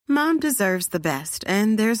Mom deserves the best,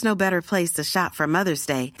 and there's no better place to shop for Mother's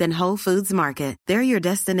Day than Whole Foods Market. They're your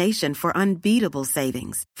destination for unbeatable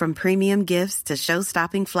savings, from premium gifts to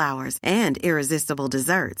show-stopping flowers and irresistible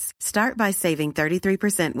desserts. Start by saving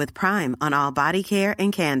 33% with Prime on all body care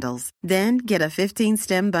and candles. Then get a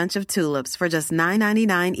 15-stem bunch of tulips for just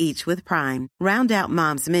 $9.99 each with Prime. Round out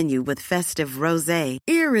Mom's menu with festive rosé,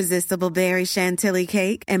 irresistible berry chantilly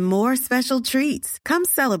cake, and more special treats. Come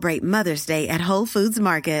celebrate Mother's Day at Whole Foods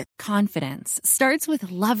Market. Confidence starts with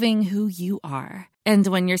loving who you are. And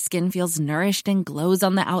when your skin feels nourished and glows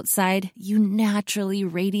on the outside, you naturally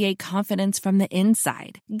radiate confidence from the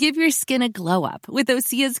inside. Give your skin a glow up with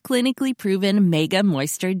Osea's clinically proven Mega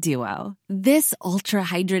Moisture Duo. This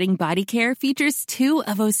ultra-hydrating body care features 2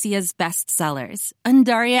 of Osea's best sellers,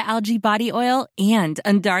 Undaria Algae Body Oil and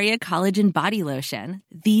Undaria Collagen Body Lotion.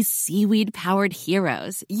 These seaweed-powered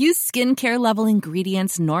heroes use skincare-level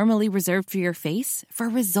ingredients normally reserved for your face for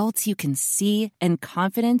results you can see and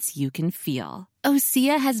confidence you can feel.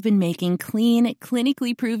 Osea has been making clean,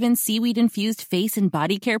 clinically proven seaweed-infused face and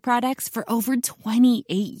body care products for over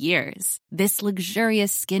 28 years. This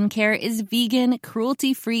luxurious skincare is vegan,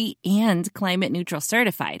 cruelty-free, and climate-neutral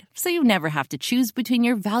certified, so you never have to choose between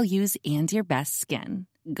your values and your best skin.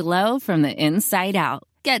 Glow from the inside out.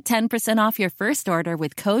 Get 10% off your first order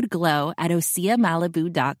with code GLOW at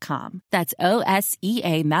OseaMalibu.com. That's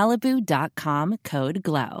OSEA Malibu.com, code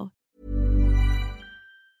GLOW.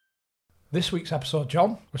 This week's episode,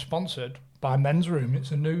 John, was sponsored by Men's Room.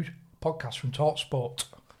 It's a new podcast from TalkSport.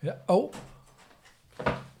 Yeah. Oh.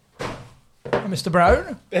 Mr.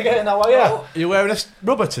 Brown. Again, how are you? Are you wearing a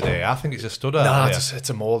rubber today? I think it's a stud. No, it's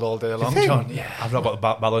a mould all day long, John. Yeah. I've not got the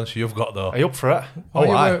back balance you've got, though. Are you up for it?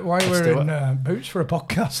 Why are you wearing boots for a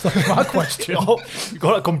podcast? That's my question. You've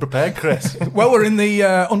got to come prepared, Chris. Well, we're in the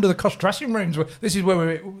under the cost dressing rooms. This is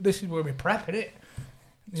where we prep, isn't it?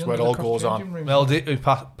 That's where it all goes on. Mel, who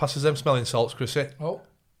passes them smelling salts, Chrissy? Oh.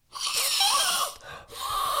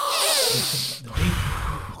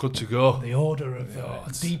 Good to go. The order of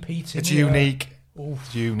deep heating. It's unique.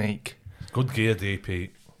 It's unique. Good gear, Deep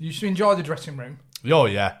Heat. You used to enjoy the dressing room? Oh,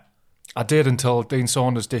 yeah. I did until Dean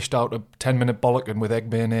Saunders dished out a 10-minute bollocking with egg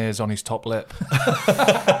mayonnaise on his top lip.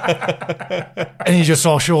 And you just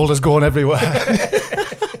saw shoulders going everywhere.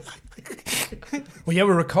 Well, yeah,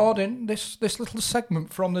 we're recording this little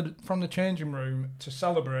segment from the changing room to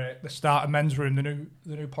celebrate the start of Men's Room, the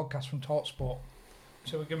new podcast from TalkSport.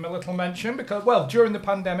 So we give them a little mention because, well, during the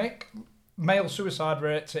pandemic, male suicide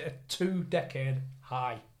rates at a 2-decade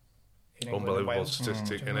high in England. Unbelievable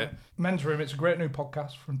statistic, isn't it? Men's Room, it's a great new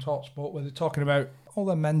podcast from TalkSport where they're talking about all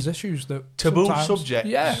the men's issues that taboo subjects.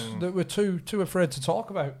 Yeah, that we're too afraid to talk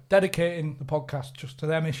about. Dedicating the podcast just to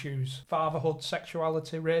them issues: fatherhood,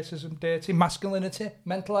 sexuality, racism, dating, masculinity,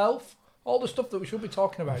 mental health, all the stuff that we should be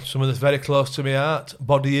talking about. Something that's very close to my heart: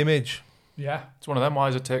 body image. Yeah, it's one of them. Why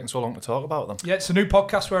is it taking so long to talk about them? Yeah, it's a new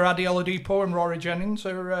podcast where Adi Oladipo and Rory Jennings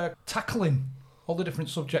are tackling all the different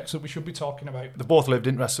subjects that we should be talking about. They've both lived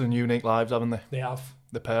interesting and unique lives, haven't they? They have.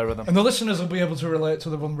 The pair of them. And the listeners will be able to relate to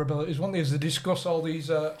the vulnerabilities, won't they, as they discuss all these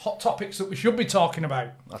hot topics that we should be talking about.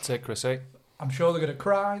 That's it, Chrissy. I'm sure they're going to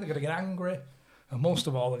cry, they're going to get angry, and most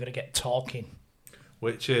of all, they're going to get talking.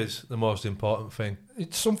 Which is the most important thing.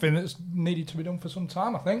 It's something that's needed to be done for some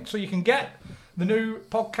time, I think. So you can get the new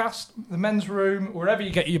podcast, The Men's Room, wherever you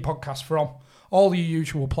get your podcast from, all your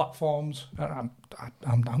usual platforms. I'm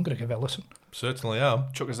going to give it a listen. Certainly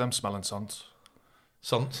am. Chuck us them smelling sons.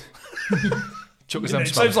 Sont. Chuck us them It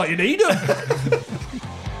smelling. sounds like you need them.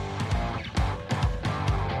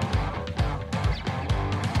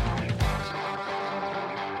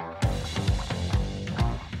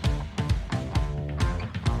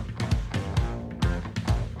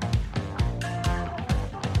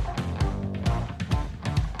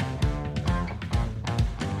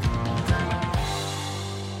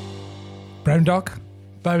 Brown Dog,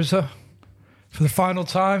 Bowser, for the final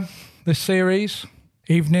time this series,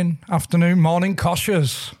 evening, afternoon, morning,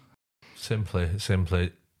 koshers.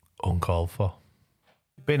 Simply uncalled for.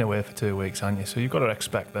 You've been away for 2 weeks, haven't you? So you've got to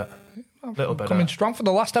expect that. Little bit coming strong for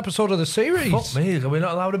the last episode of the series. Fuck me, are we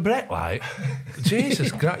not allowed a break, like?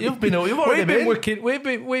 Jesus Christ, you've already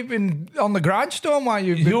been. We've been on the grindstone while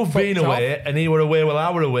you've been away, and he were away while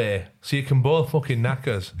I were away, so you can both fucking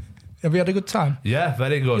knackers. Have you had a good time? Yeah,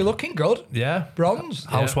 very good. You're looking good. Yeah. Bronze.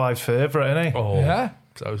 Housewife's favourite, isn't he? Oh, yeah.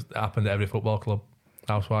 So it happened at every football club.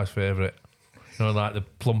 Housewife's favourite. You know, like the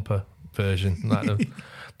plumper version. Like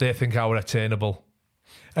they think I were attainable.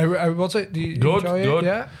 How was it? Do you good, enjoy good. It?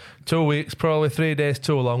 Yeah. 2 weeks, probably 3 days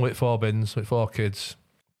too long with 4 bins, with 4 kids.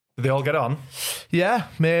 Did they all get on? Yeah,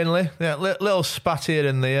 mainly. Yeah, little spat here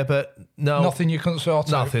and there, but no. Nothing you couldn't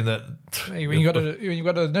sort out. Nothing that... When you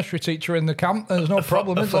got a nursery teacher in the camp, there's no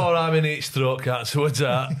problem, is there? Before I'm in each throat, can't see what's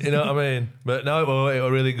that. You know what I mean? But no, it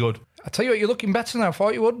were really good. I tell you what, you're looking better now. I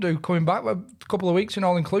thought you would do, coming back with a couple of weeks in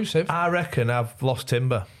all-inclusive. I reckon I've lost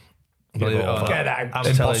timber. Believe it or not. Get out.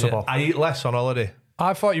 I'm telling you, I eat less on holiday.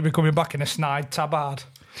 I thought you'd be coming back in a snide tabard.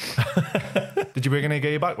 Did you bring any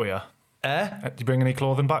gear back with you? Did you bring any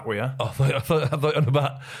clothing back with you? I thought on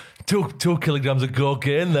about 2 kilograms of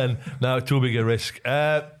cocaine then. No, too big a risk.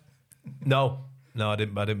 No, I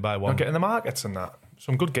didn't buy one. Not getting the markets and that.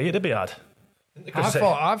 Some good gear to be had.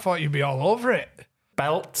 I thought you'd be all over it.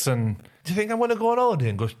 Belts and... Do you think I want to go on holiday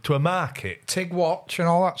and go to a market? Tig watch and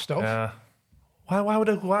all that stuff. Yeah. Why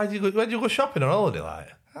do you go shopping on holiday like?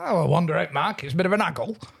 Oh, I wonder at markets. Bit of an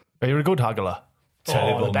haggle. Are you a good haggler?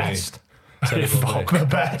 Terrible, the best. Terrible, The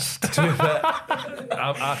best. To be fair,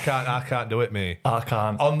 I can't do it, me. I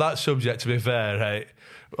can't. On that subject, to be fair, right,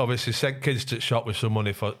 obviously sent kids to shop with some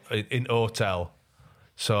money in hotel,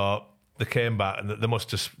 so they came back and they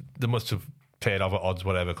must have paid off at odds,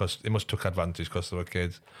 whatever, because they must have took advantage because they were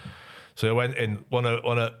kids. So they went in. One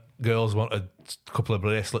of girls wanted a couple of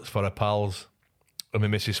bracelets for her pals, and my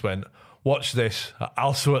missus went, "Watch this,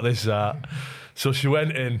 I'll sort this out." So she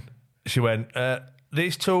went in. She went,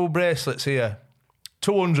 "These 2 bracelets here,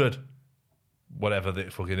 200, whatever the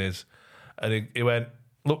fucking is." And he went,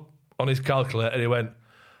 look on his calculator, and he went,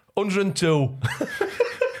 102.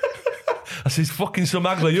 I said, fucking some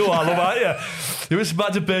haggler you are, love, aren't you? You was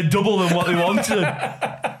about to pay double than what they wanted.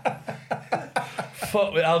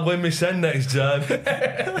 Fuck me, I'll win my send next time.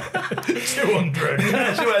 200.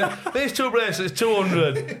 She went, these 2 bracelets,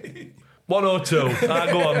 200. 102.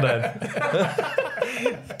 Go on then.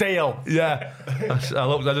 Deal. Yeah. I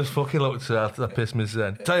just fucking looked at that. That pissed me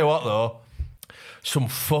then. Tell you what though, some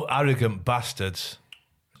arrogant bastards,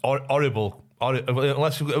 horrible.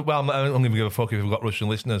 Unless, well, I don't even give a fuck if we've got Russian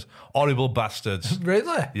listeners. Horrible bastards.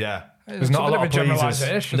 Really? Yeah. There's not a lot of pleases.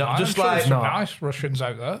 generalisation. No, just like some nice Russians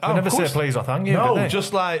out there. They never say please or thank you. No, do they?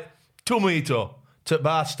 just like tomato to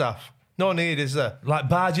bar staff. No need, is there? Like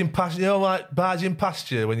barging past you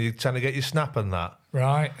when you're trying to get your snap and that.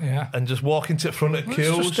 Right, yeah. And just walking to the front of It's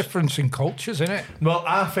queues. just difference in cultures, isn't it? Well,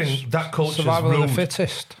 I think that culture's Survival rude. of the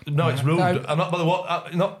fittest. No, it's rude. No. I'm not by the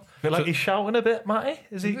what. Not. Feel like he's shouting a bit, Matty.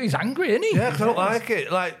 Is he? He's angry, isn't he? Yeah, because I don't like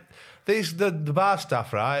it. Like the bar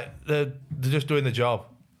staff, right? They're just doing the job.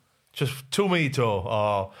 Just 2 mojito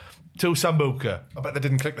or 2 sambuca. I bet they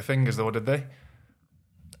didn't click the fingers though, did they?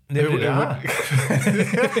 Never did I.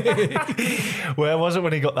 Where was it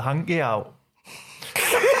when he got the hanky out?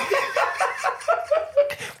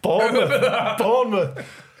 Bournemouth.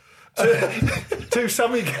 To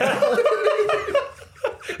Sammy Kell.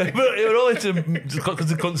 It were only because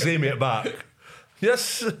they couldn't see me at back.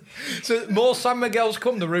 Yes. So more San Miguel's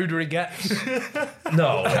come, the ruder he gets.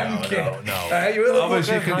 No. You look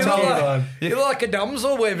Obviously, like, you can you tell look that. like, you look like a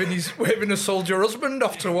damsel waving a soldier husband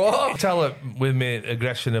off to war. Tell it with me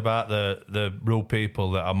aggression about the rude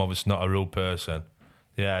people that I'm obviously not a rude person.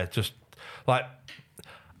 Yeah, just like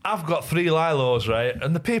I've got 3 Lilos, right?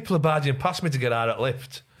 And the people are barging past me to get out at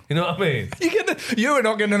lift. You know what I mean? You are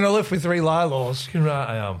not getting in a lift with 3 Lilos. Right,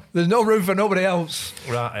 I am. There's no room for nobody else.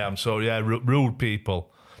 Right, I am. So yeah, rude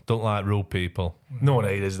people. Don't like rude people. No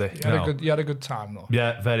need, is there? You had a good time though.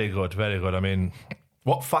 Yeah, very good, very good. I mean,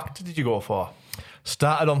 What factor did you go for?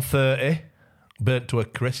 started on 30, burnt to a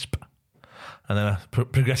crisp, and then I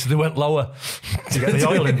progressively went lower. To get the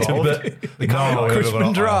oil involved. Crisp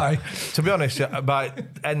and dry. To be honest, by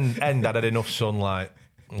end I'd had enough sunlight.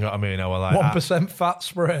 You know what I mean? I was like 1% fat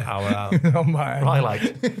spray. I Oh my.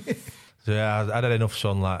 Highlight. So yeah, I had enough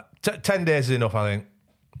sunlight. 10 days is enough, I think.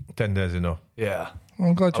 10 days is enough. Yeah.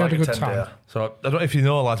 I'm glad you had a good time. Day. So I don't know if you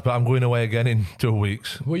know, lads, but I'm going away again in 2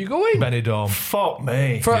 weeks. Where you going? Benidorm. Fuck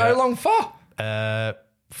me. For how long for?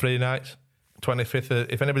 3 nights.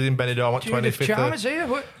 25th. If anybody's in Benidorm, want Judith 25th. Chalmers here.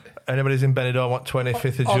 What? Anybody's in Benidorm, want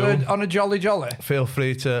 25th of June. On a jolly. Feel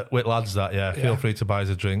free to, with lads that, yeah. Feel free to buy us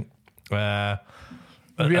a drink. Are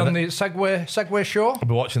we on the Segway show? I'll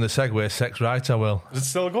be watching the Segway Sex Right, I will. Is it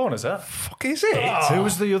still going, is it? Fuck is it? Who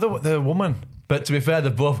was the woman? But to be fair,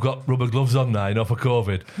 they've both got rubber gloves on now, you know, for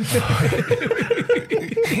COVID.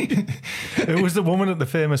 Who was the woman, the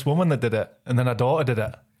famous woman that did it? And then her daughter did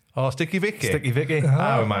it. Oh, Sticky Vicky? Sticky Vicky.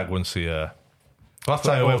 I might go and see her. Last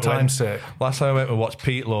time old time's sake. Last time I went, we watched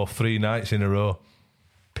Pete Loaf 3 nights in a row.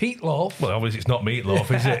 Pete Loaf. Well, obviously it's not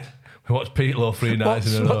Meatloaf, is it? We watched Pete Loaf 3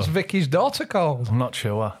 nights in a row. What's Vicky's daughter called? I'm not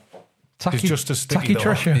sure. Tacky, She's just as sticky Tacky though.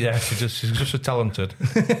 Trisha. Yeah, she's just as talented.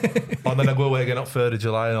 And then I go away again on 3rd of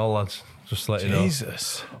July and all lads. Just to let you know.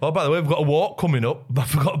 Jesus. Oh, by the way, we've got a walk coming up. I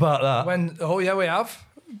forgot about that. We have.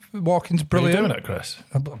 Walking's Are you brilliant. doing it, Chris?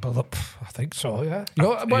 I think so, yeah.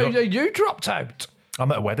 You dropped out. I'm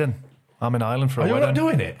at a wedding. I'm in Ireland for a Are you wedding. not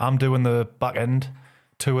doing it? I'm doing the back end,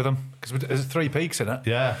 2 of them. Because there's 3 peaks in it.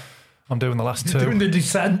 Yeah. I'm doing the last 2. Doing the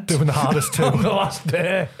descent. Doing the hardest 2. on the last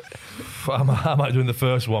day. I might doing the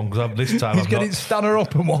first one because this time He's I'm getting not. Stanner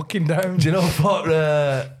up and walking down. Do you know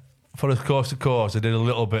for a course to course, I did a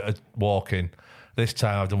little bit of walking. This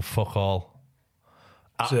time I've done fuck all.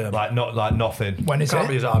 Like nothing. When is Can't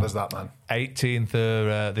be it? as hard as that, man.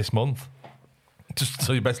 18th this month. Just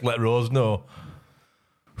so you best let Rose know.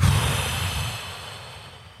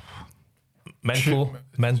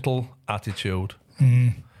 mental attitude.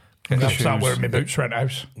 I'm going to shoes. start wearing my boots around the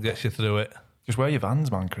house. Gets you through it. Just wear your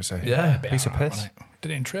Vans, man, Chrissy. Yeah. Piece of piss.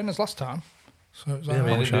 Did it in trainers last time. So it was Yeah, you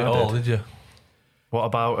didn't do it I all, did. did you? What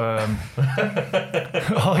about...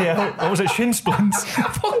 oh, yeah. What was it? Shin splints?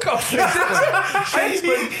 Fuck off. He came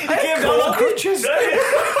down on crutches.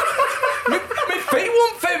 My feet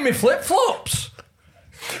won't fit in my flip-flops.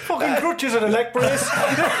 Fucking crutches and a neck brace.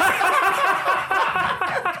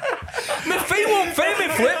 My feet won't fit in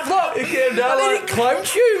my flip-flop. It came down I like need clown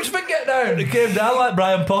shoes for get down. it came down like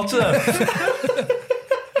Brian Potter.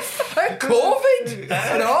 And COVID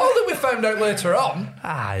and all that we found out later on.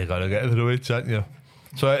 You gotta get through it, haven't you?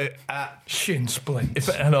 So Shin splint. if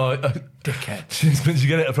I know, Dickhead. since you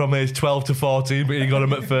get it from age 12 to 14, but you got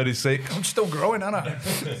them at 36. I'm still growing, aren't I?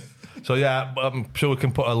 So yeah, I'm sure we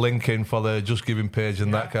can put a link in for the Just Giving page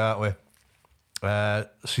and that, can't we? So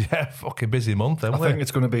yeah, fucking busy month, haven't I we? think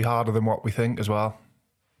it's going to be harder than what we think as well.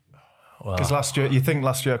 Because last year, you think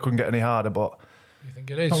last year couldn't get any harder, but You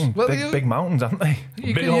think it is? big mountains, aren't they?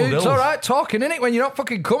 Big old It's hills. all right talking, innit, when you're not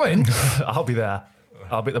fucking coming. I'll be there.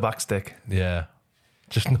 I'll be at the back stick. Yeah.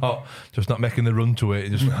 Just not making the run to it,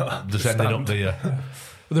 just ending up there.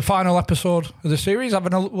 The final episode of the series,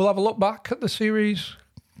 we'll have a look back at the series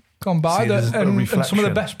gone by See, there's a bit of and some of the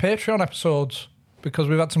reflection. best Patreon episodes, because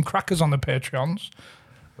we've had some crackers on the Patreons.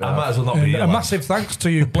 I might as well not be And here. a lads. massive thanks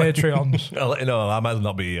to you, Patreons. I'll let you know, I might as well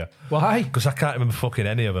not be here. Why? Because I can't remember fucking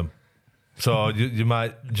any of them. So you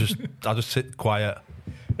might I'll just sit quiet.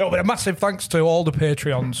 No, but a massive thanks to all the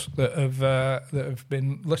Patreons that have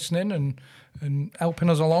been listening and helping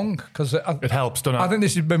us along, because It helps, doesn't it? I think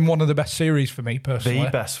this has been one of the best series for me personally.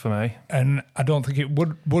 the best for me. And I don't think it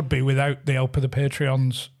would be without the help of the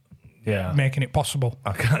Patreons Yeah. making it possible.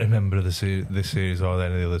 I can't remember this series or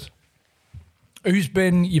any of the others. Who's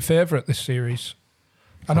been your favourite this series?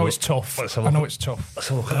 I know it's tough. Let's have a I know look. it's tough. Let's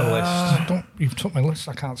have a look at the list. You've took my list.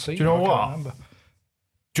 I can't see. Do you know I can't what? remember.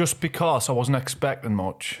 Just because I wasn't expecting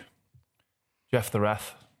much, Jeff the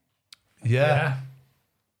ref. Yeah.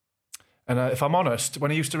 And if I'm honest,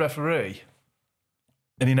 when he used to referee,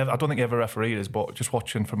 and I don't think he ever refereed us, but just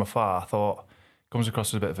watching from afar, I thought comes across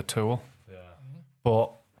as a bit of a tool. Yeah.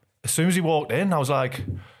 But as soon as he walked in, I was like,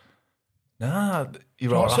 nah,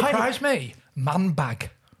 you're all What right. surprised me? Man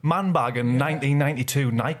bag. Man bag and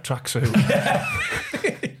 1992 Nike tracksuit.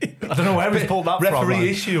 I don't know where he's pulled that from. Referee man.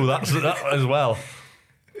 issue, that as well.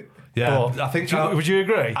 Yeah, But I think. would you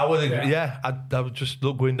agree? I would agree. Yeah, I would just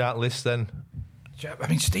look going down that list then. I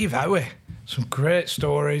mean, Steve Howe. Some great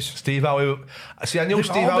stories. Steve Howe. See, I knew They've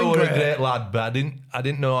Steve all Howe been were a great. great lad, but I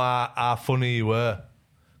didn't know how funny you were.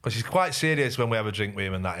 Because he's quite serious when we have a drink with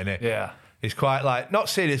him and that, innit? Yeah. He's quite like, not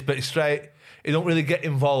serious, but he's straight. He don't really get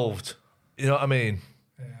involved. You know what I mean?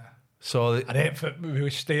 Yeah. So, I'd hate for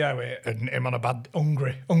with Steve Howe and him on a bad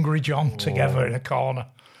Hungry John together in a corner.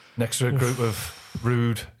 Next to a group of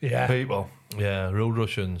rude Yeah. people. yeah, rude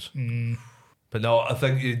Russians. But no, I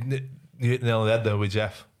think you hit the nail on the head there with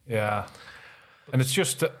Jeff. Yeah. And it's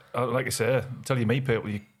just, like I say, tell you me, people,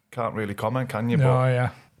 you can't really comment, can you? No, yeah.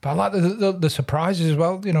 But I like the surprises as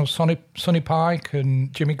well. You know, Sonny Pike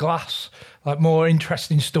and Jimmy Glass, like more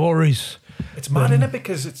interesting stories. It's mad, isn't it?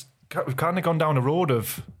 Because we've kind of gone down a road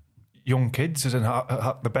of young kids as in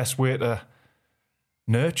the best way to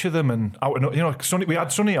nurture them and we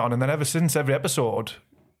had Sonny on, and then ever since every episode,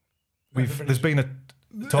 there's been a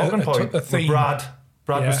talking point. a theme. Brad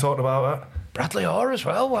Yeah. was talking about it. Bradley Orr as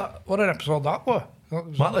well. What an episode that was.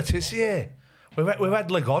 Matt Letizia. We've had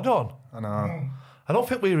Legod on. I know. I don't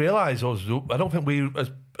think we realise us. I don't think we,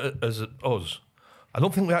 as us, I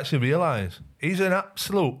don't think we actually realise. He's an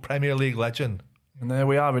absolute Premier League legend. And there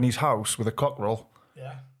we are in his house with a cockerel,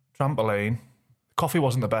 Yeah. trampoline. Coffee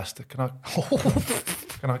wasn't the best. Can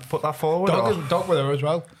I put that forward? Dog with her as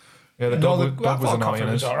well. Yeah, the dog was annoying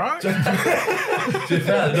us. all right. To be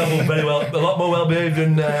fair, the dog was a lot more well behaved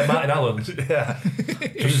than Martin Allen's. Yeah.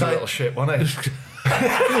 Just a little shit, wasn't it?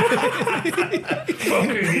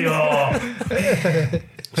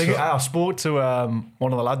 I spoke to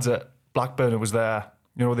one of the lads at Blackburn who was there,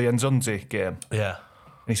 you know, the Nzonzi game. Yeah.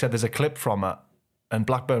 And he said there's a clip from it, and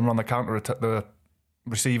Blackburn were on the counter-attack, the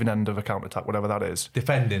receiving end of a counter-attack, whatever that is.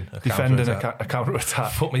 Defending a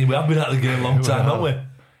counter-attack. Fuck me, we have been at the game a long time, haven't we?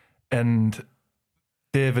 And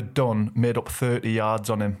David Dunn made up 30 yards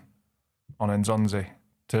on him, on Nzonzi,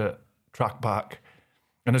 to track back.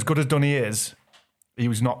 And as good as Dunny is, he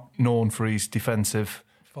was not known for his defensive...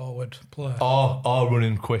 forward play. Or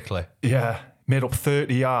running quickly. Yeah, made up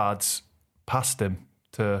 30 yards past him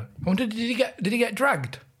to... I wonder, did he get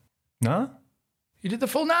dragged? No? He did the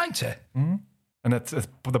full 90? And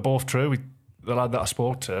they're both true. The lad that I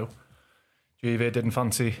spoke to, GV didn't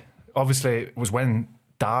fancy... Obviously, it was when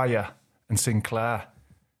Dyer and Sinclair,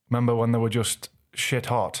 remember when they were just shit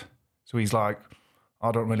hot? So he's like,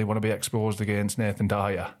 I don't really want to be exposed against Nathan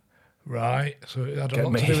Dyer. Right, so it had a Get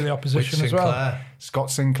lot me. to do with the opposition as well. Scott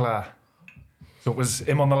Sinclair. So it was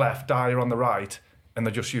him on the left, Dyer on the right, and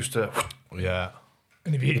they just used to... Yeah.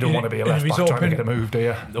 And if You don't want to be a left back trying to get a move, do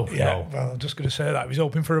you? No. Well, I'm just going to say that. If he's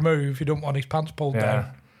hoping for a move, you don't want his pants pulled down.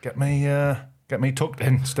 Get me tucked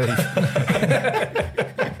in, Steve.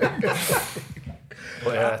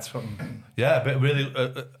 But yeah, it's fun. Yeah, but really,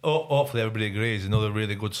 hopefully everybody agrees. Another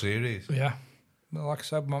really good series. Yeah. Well, like I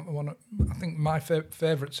said, I think my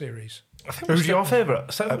favourite series. Who's your favourite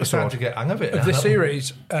We're starting episode? to get hang of it. Of the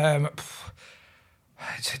series,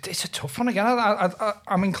 it's a tough one again.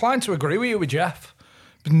 I'm inclined to agree with you with Jeff,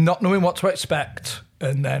 but not knowing what to expect,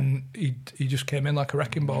 and then he just came in like a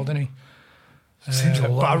wrecking ball, didn't he? Seems a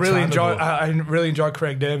long But I really time ago. enjoy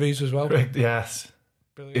Craig Davies as well. Yes.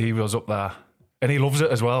 Brilliant. He was up there. And he loves it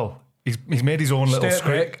as well. He's made his own little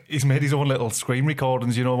he's made his own little screen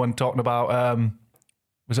recordings, you know, when talking about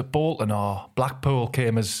was it Bolton or Blackpool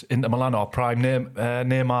came as Inter Milan or Prime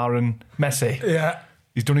Neymar and Messi. Yeah.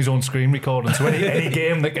 He's done his own screen recording. So any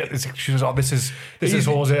game that gets she goes, this is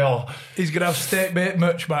Jose or He's gonna have state bait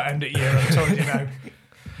merch by end of year, I'm telling you now.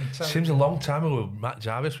 Seems a long time ago Matt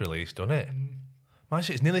Jarvis released, doesn't it? Man,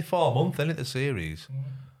 it's nearly 4 months, isn't it, the series?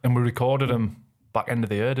 and we recorded him back end of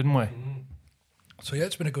the year, didn't we? So yeah,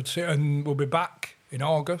 it's been a good series, and we'll be back in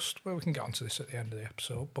August. Well, we can get onto this at the end of the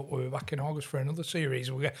episode, but we'll be back in August for another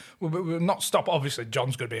series. We'll not stop. Obviously,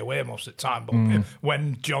 John's going to be away most of the time, but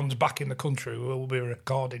when John's back in the country, we'll be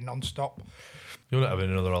recording non-stop. You're not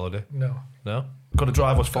having another holiday? No. Got to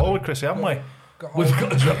drive us forward, Chrissy, haven't we? We've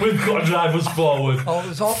got to drive us forward. Oh,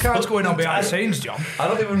 there's all kinds going on behind the scenes, John.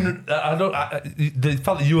 The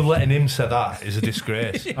fact that you were letting him say that is a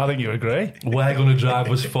disgrace. I think you agree. We're going to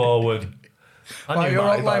drive us forward. I knew you're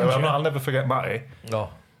Matty, all by the way. lame, I'll never forget Matty. Oh,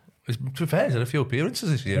 to be fair, he's had a few appearances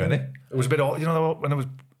this year, hasn't It was a bit odd, you know, when it was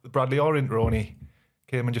Bradley Orient, Ronnie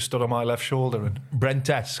came and just stood on my left shoulder and he?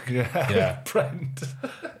 Brent-esque. yeah. Brent.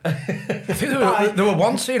 I think there were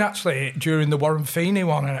one scene actually during the Warren Feeney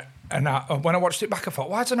one, and when I watched it back, I thought,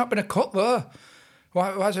 why has there not been a cut there?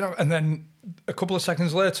 Why has it not? And then a couple of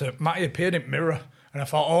seconds later, Matty appeared in Mirror, and I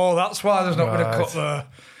thought, oh, that's why there's not been a cut there.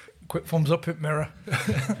 Quick thumbs up at Mirror.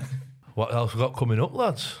 What else we got coming up,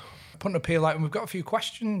 lads? Putting a appeal out, and we've got a few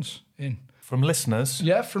questions in. From listeners.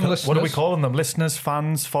 Yeah, from listeners. What are we calling them? Listeners,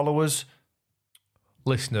 fans, followers?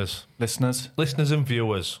 Listeners and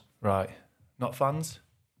viewers. Right. Not fans?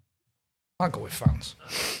 I'll go with fans.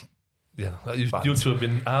 Yeah, you two have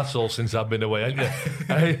been arseholes since I've been away, haven't you?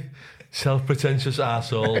 Hey, self-pretentious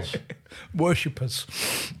arseholes. Worshippers.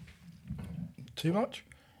 Too much?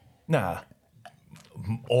 Nah.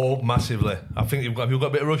 Oh, massively. I think have you got a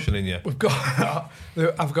bit of Russian in you? We've got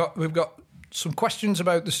some questions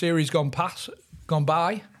about the series gone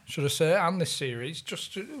by, should I say, and this series,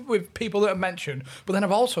 just with people that are mentioned. But then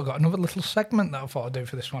I've also got another little segment that I thought I'd do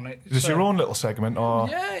for this one. Is this your own little segment, or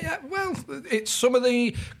Yeah. Well, it's some of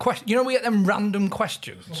the questions. You know, we get them random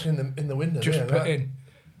questions. In the window. Just put in.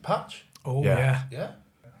 Patch. Oh Yeah. yeah.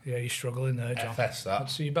 Yeah, you're struggling there, John. FS that.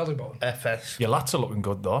 Let's see your belly button. FS. your lats are looking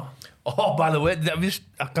good though? Oh, by the way,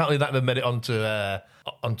 I can't believe that I made it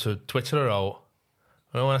onto Twitter or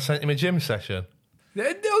when I sent you my gym session.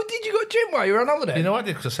 Oh, did you go to gym while you were on holiday? You know what I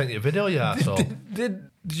did? Because I sent you a video, you arsehole. Did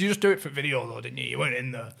you just do it for video though, didn't you? You weren't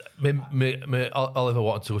in there. Me Oliver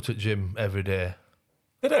wanted to go to the gym every day.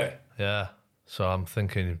 Did it? Yeah. So I'm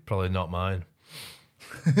thinking probably not mine.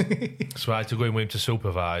 So I had to go in with him to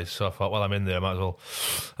supervise. So I thought, well, I'm in there. I might as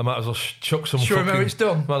well chuck some. Show him how it's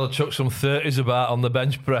done. Might as well chuck some 30s about on the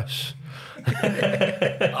bench press.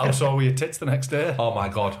 How sore were your tits the next day? Oh my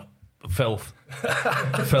god, filth.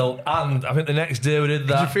 And I think the next day we did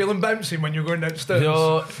that. Did you feel them bouncing when you were going downstairs? You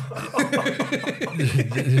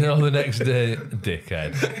know the next day,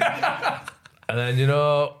 dickhead. And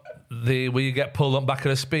then where you get pulled on back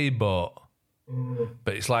of a speedboat,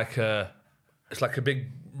 but it's like a big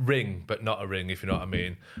ring, but not a ring, if you know what I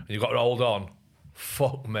mean. And you've got to hold on.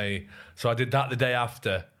 Fuck me. So I did that the day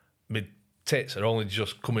after. My tits are only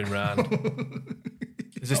just coming round.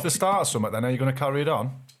 Is this the start of something then? Are you going to carry it on?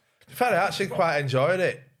 In fact, I actually quite enjoyed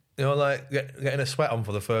it. Like getting a sweat on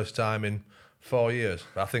for the first time in 4 years.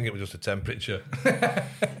 I think it was just a temperature.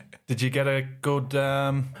 Did you get a good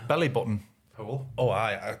belly button? Oh,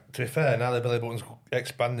 to be fair, now the belly button's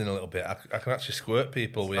expanding a little bit. I can actually squirt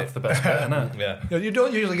people with That's it. the best bit, isn't it? Yeah. You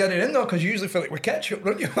don't usually get it in though, because you usually fill it with ketchup,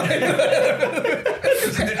 don't you?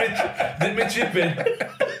 Did me chip in?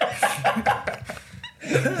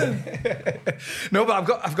 No, but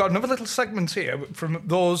I've got another little segment here from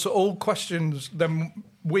those old questions, them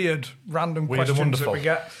weird, random Weird and questions that wonderful. we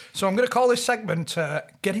get. So I'm going to call this segment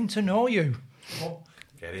 "Getting to Know You."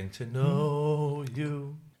 Getting to know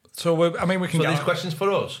you. So we can So get these questions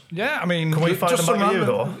for us? Yeah, I mean, Can we find just them back some to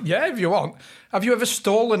you, random- Yeah, if you want. Have you ever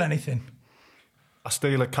stolen anything? I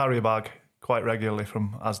steal a carrier bag quite regularly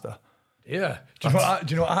from Asda. Yeah. Do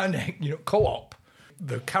you know what I think? Co-op,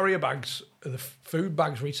 the carrier bags are the food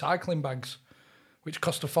bags, recycling bags, which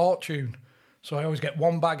cost a fortune. So I always get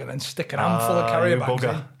one bag and then stick an handful of carrier you bags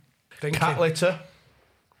bugger. in. Thinking, Cat litter.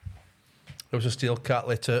 There was a steal cat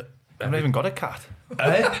litter. I've not even got a cat.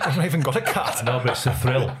 Eh? I've not even got a cat. No, but it's a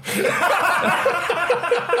thrill.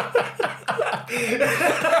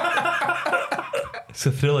 It's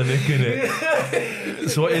a thrill, isn't it?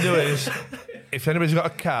 So what you do is, if anybody's got a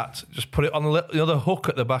cat, just put it on the hook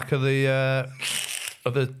at the back of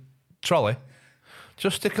the trolley.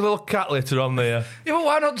 Just stick a little cat litter on there. Yeah, but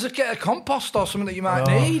why not just get a compost or something that you might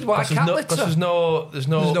need? Why cat litter? Because there's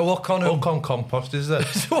no hook on 'em. hook on compost, is there?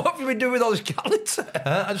 So what have you been doing with all this cat litter?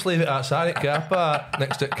 I just leave it outside at car park,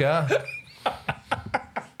 next to the car.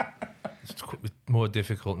 It's more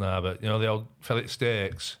difficult now, but the old fillet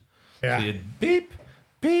steaks. Yeah. So you'd beep,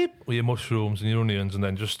 beep with your mushrooms and your onions, and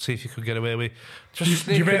then just see if you could get away with. Do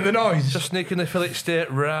you make the noise? Just sneaking the fillet steak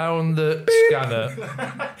round the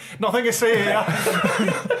scanner. Nothing to see here.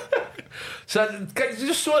 So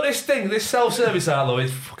just sort this thing, this self-service Arlo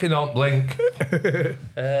is fucking on blink.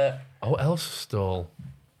 What else stole?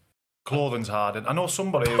 Clothing's hard. I know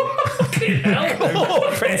somebody who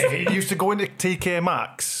used to go into TK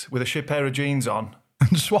Maxx with a shit pair of jeans on,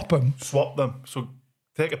 And swap them. swap them. So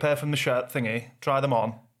take a pair from the shirt thingy, try them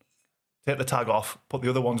on, take the tag off, put the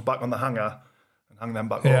other ones back on the hanger, and hang them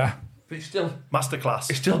back Yeah. up. But it's still Masterclass.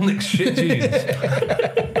 Nick's shit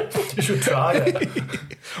jeans. You should try it.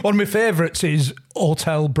 One of my favourites is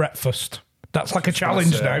hotel breakfast. That's like a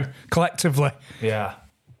challenge That's now, collectively. Yeah.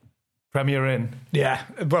 Premier Inn. Yeah,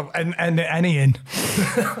 well, and any in.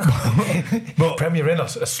 But Premier Inn are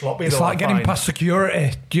sloppy. It's though, like I getting find. past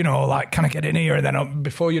security. Like, can I get in here? And then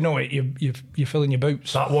before you know it, you're filling your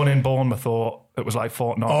boots. That one in Bournemouth, thought it was like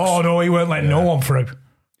Fort Knox. Oh no, he weren't letting no one through.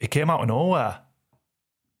 It came out of nowhere.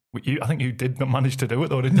 I think you did manage to do it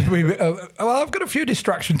though, didn't you? Well, I've got a few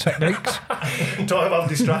distraction techniques. Talk about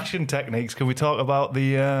distraction techniques. Can we talk about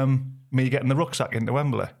the me getting the rucksack into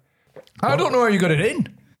Wembley? I don't know how you got it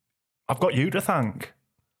in. I've got you to thank.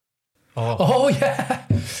 Oh yeah.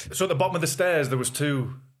 So at the bottom of the stairs, there was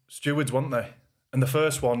two stewards, weren't they? And the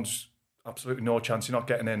first one's absolutely no chance. You're not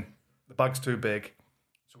getting in. The bag's too big.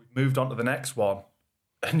 So we've moved on to the next one,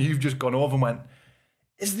 and you've just gone over and went,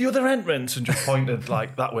 "Is the other entrance?" and just pointed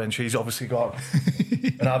like that way, and she's obviously gone.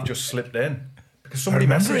 And I've just slipped in because somebody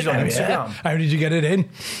messaged on Instagram. Yeah. How did you get it in?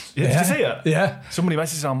 Yeah, did you see it? Yeah. Somebody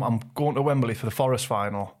messaged, I'm going to Wembley for the Forest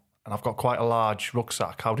final, and I've got quite a large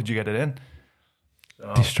rucksack. How did you get it in?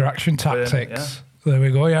 Distraction tactics. There we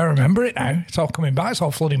go. Yeah, I remember it now. It's all coming back. It's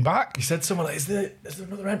all flooding back. He said something like, is there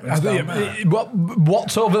another entrance down there?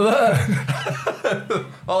 What's over there?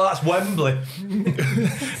 Oh, that's Wembley.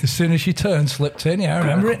 As soon as she turned, slipped in. Yeah, I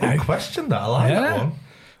remember it now. Good question, that. I like that one.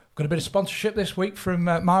 Got a bit of sponsorship this week from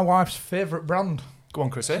my wife's favourite brand. Go on,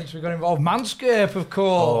 Chrissy. Since we got involved, Manscaped, of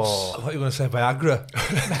course. I thought you were going to say Viagra.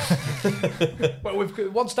 Well,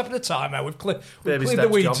 we've one step at a time now. We've cleared the steps,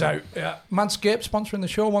 weeds John. out. Yeah. Manscaped sponsoring the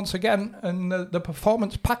show once again, and the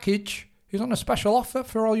performance package is on a special offer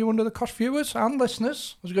for all you Under the Kosh viewers and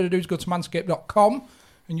listeners. All you've got to do is go to manscaped.com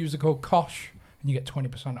and use the code KOSH, and you get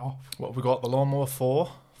 20% off. What have we got? The Lawnmower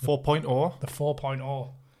 4.0. The 4.0.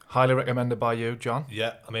 Highly recommended by you, John.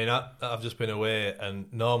 Yeah, I mean, I've just been away, and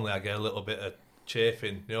normally I get a little bit of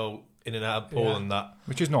chafing, in and out of pool and that.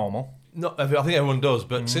 Which is normal. I think everyone does,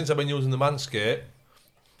 but since I've been using the Manscaped,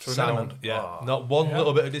 sound, not one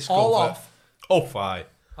little bit of discomfort. All off. Oh, fine.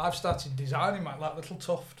 I've started designing my little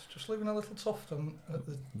tuft, just leaving a little tuft on at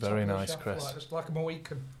the Very top of the nice, shaft, Chris. just like a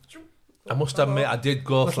Mohican. I must admit, I did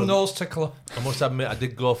go Little for. nose tickler. I must admit, I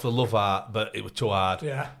did go for love art, but it was too hard.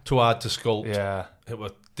 Yeah. Too hard to sculpt. Yeah. It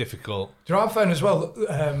was difficult. Do you know what I found as well?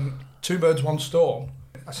 Two birds, one stone.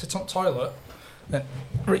 I sit on the toilet, then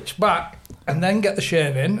reach back, and then get the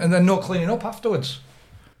shave in, and then no cleaning up afterwards.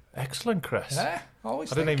 Excellent, Chris. Yeah,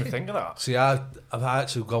 always. I didn't even think of that. See, I've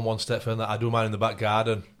actually gone one step further. I do mine in the back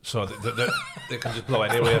garden, so they can just blow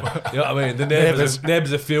anywhere. You know what I mean? The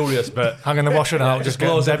neighbours are furious, but Hanging the washing out, just just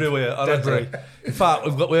blows getting everywhere. debris. In fact,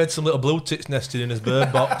 we had some little blue tits nested in his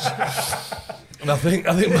bird box. And I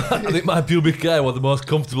think my pubic hair was the most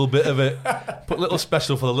comfortable bit of it. Put a little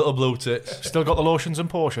special for the little blue tits. Still got the lotions and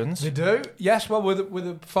portions. They do. Yes, well, with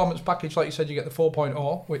the performance package, like you said, you get the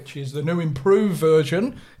 4.0, which is the new improved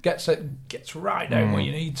version. Gets right down where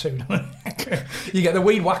you need to. You get the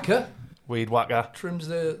weed whacker. Weed whacker. Trims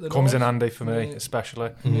the Comes nose. in handy for me, especially.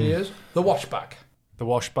 Ears. The wash bag. The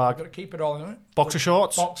wash Got bag. to keep it all in it. Boxer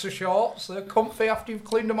shorts. Boxer shorts. They're comfy after you've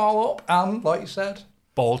cleaned them all up. And, like you said,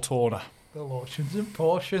 Ball toner. the lotions and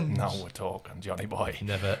portions. Now we're talking, Johnny boy.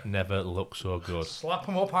 Never looked so good. Slap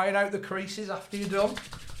them up, iron out the creases after you're done.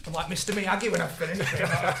 I'm like Mr. Miyagi when I finish.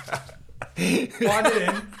 Wind it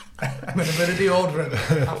in, and then a bit of deodorant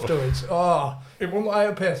afterwards. Oh, it won't let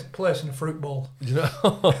out a place in a fruit bowl. Do you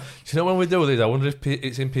know when we do this? I wonder if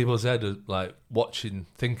it's in people's head, like watching,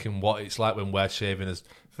 thinking what it's like when we're shaving as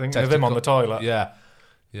Thinking of him on the toilet. Yeah,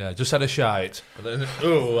 just had a shite. And then,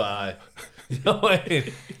 oh, aye. You know what I mean?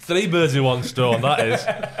 3 birds in one stone. That is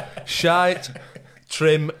shite,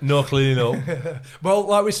 trim, no cleaning up. Well,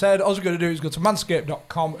 like we said, all you're going to do is go to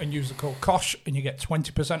manscaped.com and use the code KOSH, and you get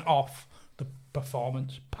 20% off the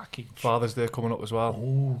performance package. Father's Day coming up as well.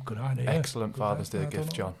 Oh, good idea. Excellent Father's Day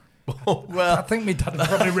gift, John. I think my dad would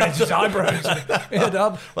probably raise his eyebrows. Yeah,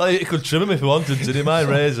 Dad. Well, he could trim them if he wanted to. He might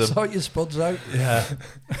raise them. Sort your spuds out. Yeah.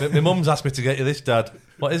 My mum's asked me to get you this, Dad.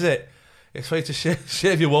 What is it? It's for you to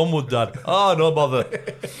shave your wormwood, Dad. Oh, no bother.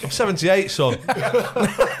 I'm 78, son.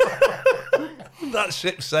 That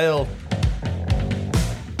ship sailed.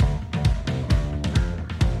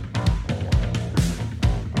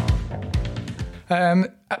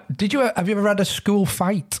 Have you ever had a school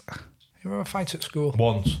fight? You ever have a fight at school?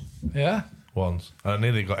 Once. Yeah. And I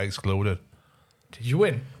nearly got excluded. Did you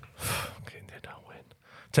win? Fucking did I win?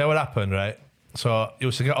 Tell you what happened, right? So you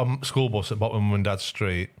used to get on school bus at bottom of Mum and Dad's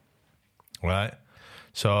street, right?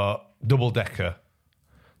 So double decker.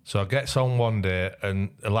 So I gets on one day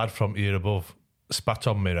and a lad from here above spat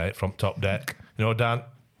on me, right, from top deck. You know, Dan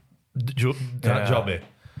Jobby.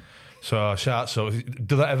 So I shout, so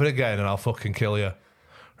do that ever again and I'll fucking kill you,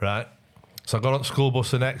 right? So I got on the school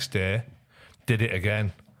bus the next day, did it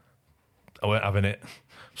again. I weren't having it.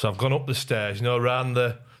 So I've gone up the stairs, you know, around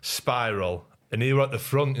the spiral, and here at the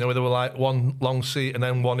front, you know, where there were like one long seat and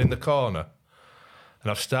then one in the corner. And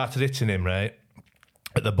I've started hitting him, right,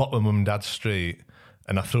 at the bottom of Mum and Dad's street,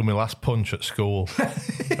 and I threw my last punch at school,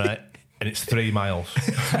 right, and it's 3 miles.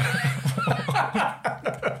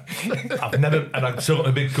 I've never, and I've still got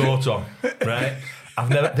my big coat on, right? I've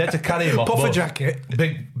never, they had to carry him off. Puffer but jacket.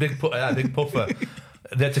 Big puffer.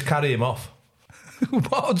 They had to carry him off.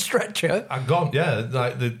 What, on stretcher? I've gone, yeah,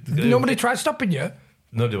 like Nobody tried stopping you?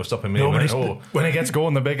 Nobody was stopping me. Nobody's, Right? Oh. when it gets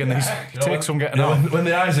going, the big and these takes some getting You know, off. when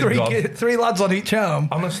the eyes had gone. Three lads on each arm.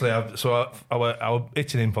 Honestly, I was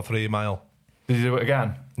hitting him for 3 mile. Did you do it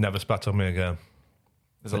again? Never spat on me again.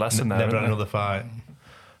 There's a lesson there. Never isn't had there? another fight.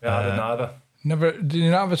 Yeah, I didn't either. Never. Did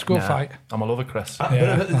you not have a school Nah, fight? I'm a lover, Chris.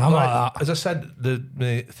 Yeah, But, I'm like that. As I said,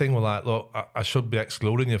 the thing was like, look, I should be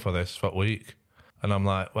excluding you for this for a week. And I'm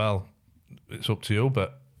like, well, it's up to you,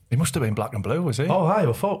 but... He must have been black and blue, was he? Oh, aye,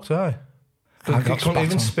 we're fucked, aye. He got couldn't spat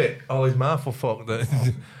even on. spit. Oh, his mouth was fucked.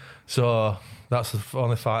 So that's the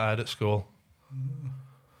only fight I had at school.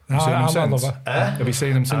 No, seen him I'm a since? lover. Have you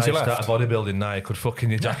seen him since I you left? started bodybuilding now. He could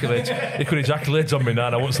fucking ejaculate. He could ejaculate on me now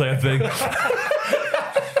and I won't say anything.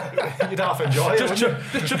 You'd half enjoy it.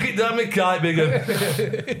 just chuck it down my kite, bigger.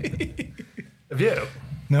 Have you?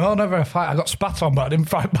 No, never a fight. I got spat on, but I didn't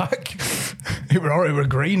fight back. It were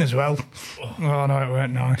green as well. Oh no, it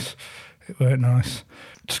weren't nice. It weren't nice.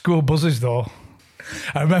 School buzzes though.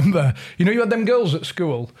 I remember, you know, you had them girls at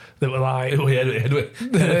school that were like, We had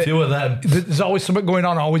a few of them. there's always something going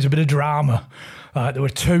on, always a bit of drama. There were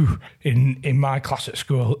 2 in my class at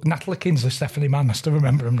school. Natalie Kinsley, Stephanie Mann, I still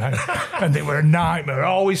remember them now. And they were a nightmare.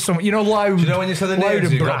 Always something, you know, loud. Do you know when you said the loud names,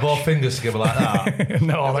 and you got brash. both fingers together like that?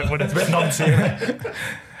 No, that would have been nonsense.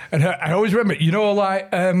 And I always remember, you know,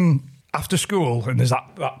 like after school, and there's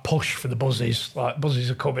that push for the buzzies. Like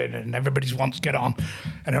buzzies are coming, and everybody wants to get on.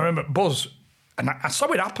 And I remember Buzz, and I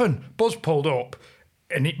saw it happen. Buzz pulled up,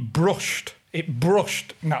 and it brushed it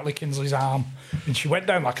brushed Natalie Kinsley's arm, and she went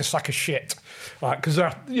down like a sack of shit. Like, because,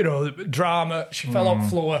 drama, she fell on the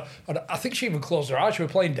floor, and I think she even closed her eyes. She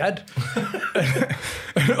was playing dead.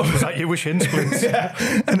 Was that you wishing splints? Yeah.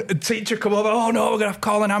 And a teacher come over, oh no, we're going to have to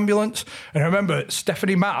call an ambulance. And I remember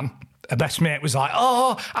Stephanie Mann, her best mate, was like,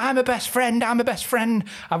 oh, I'm a best friend. I'll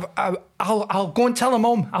go and tell her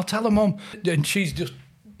mum. I'll tell her mum. And she's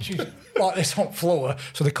like this on the floor.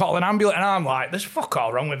 So they call an ambulance, and I'm like, there's fuck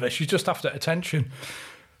all wrong with her. She's just after attention.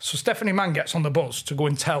 So Stephanie Mann gets on the bus to go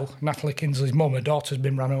and tell Natalie Kinsley's mum her daughter's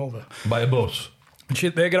been run over. By a bus? And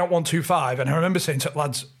they get on 125, and I remember saying to the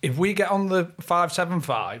lads, if we get on the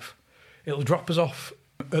 575, it'll drop us off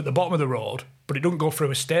at the bottom of the road, but it doesn't go through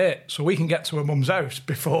a state, so we can get to her mum's house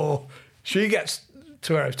before she gets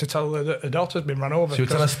to her house to tell her that her daughter's been run over. She was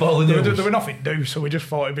trying to spoil the news. There were nothing to do, so we just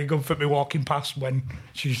thought it'd be good for me walking past when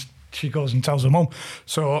she goes and tells her mum.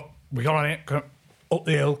 So we got on it, up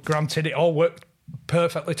the hill, granted it all worked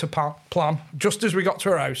perfectly to plan. Just as we got to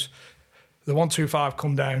her house, the 125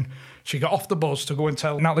 come down. She got off the bus to go and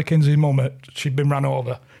tell Natalie Kinsley's mum that she'd been run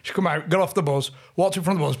over. She come out, got off the bus, walked in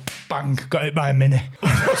front of the bus, bang, got hit by a Mini.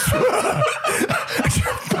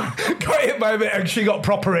 Got hit by a Mini, and she got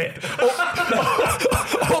proper hit.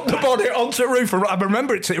 Up the body, onto the roof. I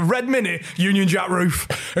remember it's a red Mini, Union Jack roof.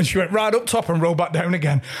 And she went right up top and rolled back down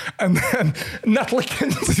again. And then Natalie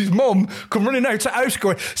Kinsley's mum come running out of the house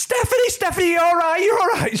going, Stephanie, you're all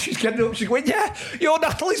right? She's getting up, she's going, yeah, your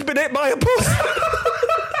Natalie's been hit by a bus.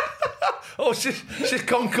 Oh, she's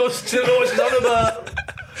concussed too. Oh, she's on about.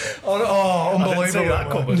 Oh, unbelievable. I didn't see that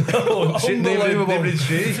coming. Oh, Unbelievable. Neither did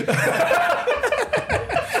she.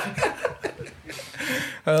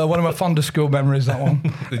 One of my fondest school memories, that one.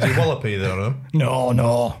 Did you wallop either on them?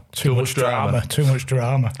 No. Too much drama. Too much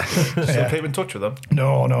drama. Still keep in touch with them?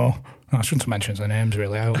 No. I shouldn't mention their names,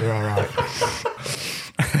 really. I hope they're all right.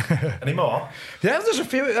 Any more? Yeah, there's a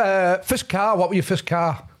few. First car, what were your first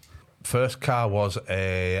car? First car was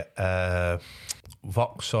a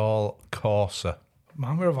Vauxhall Corsa.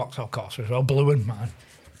 Mine were a Vauxhall Corsa as well, blue and mine.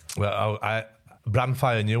 Well, I brand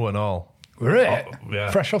fire new and all. Were it? Oh, yeah.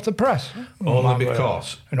 Fresh off the press? Only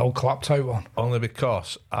because. An old clapped out one. Only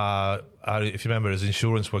because, if you remember, his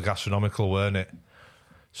insurance were gastronomical, weren't it?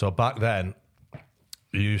 So back then,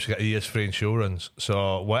 you used to get a year's free insurance.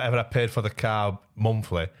 So whatever I paid for the car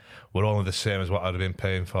monthly were only the same as what I'd have been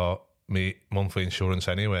paying for me monthly insurance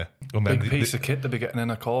anyway. Big piece of kit to be getting in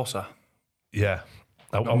a Corsa. Yeah.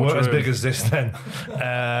 I weren't as big as this then.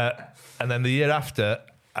 And then the year after,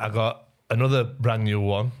 I got another brand new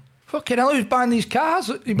one. Fucking hell, who's buying these cars?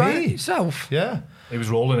 You buying it yourself? Yeah. He was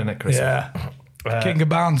rolling in it, Chris. Yeah. King of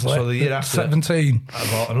Barnsley. So the year after, 17.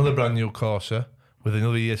 I bought another brand new Corsa with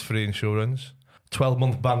another year's free insurance.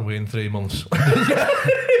 12-month ban within 3 months.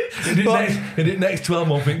 He did next 12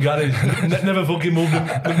 months in garage. Never fucking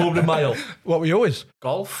moved a mile. What were yours?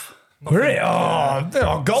 Golf. Were it?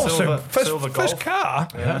 Oh, golf. Silver First golf. car.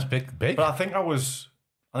 Yeah, that's big. But I think I was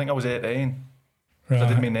 18. Right. I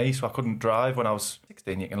did my knee, so I couldn't drive when I was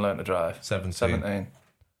 16. You can learn to drive. 17.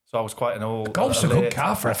 So I was quite an old. Golf's a good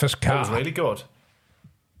car for a first car. It was really good.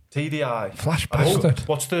 TDI. Flash bastard.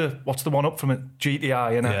 What's the one up from it?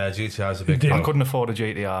 GTI, innit? Yeah, GTI's a big Did- car. I couldn't afford a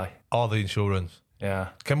GTI. All the insurance. Yeah.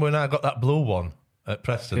 Remember when I got that blue one at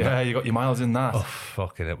Preston? Yeah, you got your miles in that. Oh,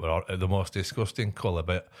 fucking it. Were the most disgusting colour,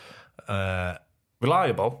 but...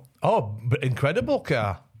 Reliable. but incredible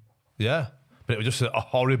car. Yeah. But it was just a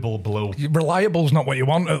horrible blue. Reliable's not what you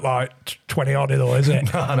want at like 20 odd though, is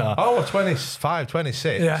it? No. Oh, 25,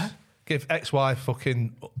 26. Yeah. Give ex-wife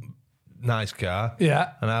fucking nice car.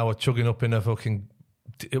 Yeah. And I was chugging up in a fucking...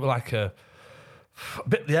 It was like a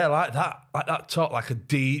bit, yeah, like that top, like a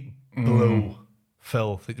deep blue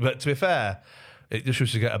filth. But to be fair, it just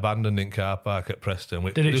used to get abandoned in car park at Preston.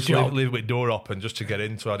 Did it just job? leave it door open just to get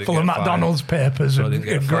in, so I didn't Full of get McDonald's papers So I and didn't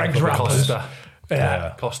get and fined Greg's for the wrappers. Costa.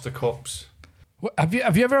 Yeah. Costa cups. Have you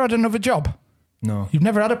ever had another job? No. You've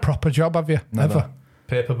never had a proper job, have you? Never. Ever?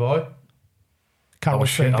 Paperboy. Carol I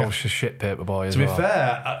was Singer. a shit paper boy as To be well.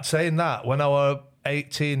 fair, saying that, when I was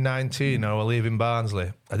 18, 19, I was leaving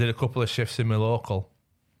Barnsley, I did a couple of shifts in my local.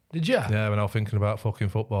 Did you? Yeah, when I was thinking about fucking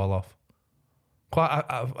football off. Quite,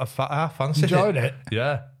 I fancied Enjoyed it?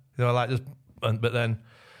 Yeah. You know, like just, but then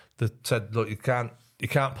they said, look, you can't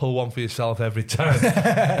pull one for yourself every time.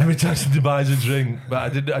 Every time somebody buys a drink.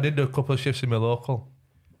 But I did do a couple of shifts in my local.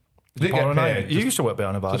 Didn't get paid. You used to work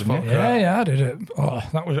behind a bar, just didn't you? fuck Yeah, I did it. Oh,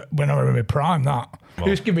 that was when I was in my prime, that. You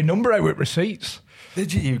used to give me number out with receipts.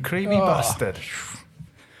 Did you creepy bastard?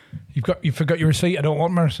 You forgot your receipt. I don't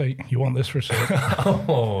want my receipt. You want this receipt.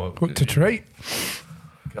 Oh, Quick to treat.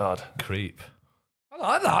 God. creep. I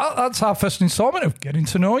I like that. That's our first instalment of getting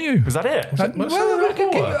to know you. Was that it? I don't I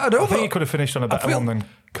think know. you could have finished on a better one than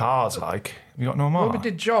Cars, like. You got no more? Well, we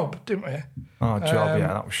did Job, didn't we? Oh, Job, yeah,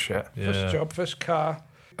 that was shit. First Job, first car.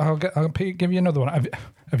 I'll give you another one.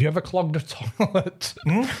 Have you ever clogged a toilet?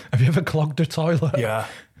 Have you ever clogged a toilet? Yeah.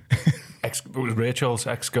 It was Rachel's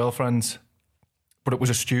ex-girlfriend's. But it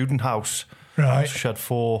was a student house. Right. So she had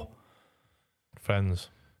four Friends.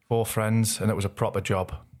 friends, and it was a proper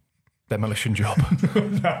job. Demolition job.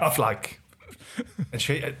 Like, and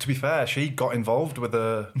she, to be fair, she got involved with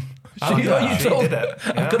the. You told did it.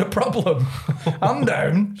 I've got a problem. I'm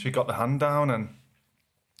down. She got the hand down and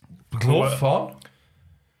Glove on?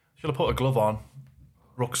 she'll have put a glove on.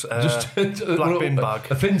 Ruck's Just black bin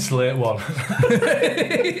bag. A thin slate one.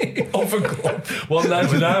 Overglove.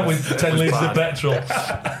 199 with 10 litres of bad. petrol.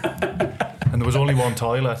 And there was only one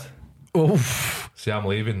toilet. Oof. See, I'm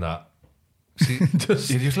leaving that. See,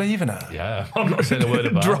 You're just leaving it. yeah, I'm not saying a word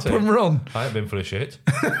about Drop it. and run. I ain't been for a shit.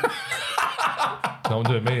 No one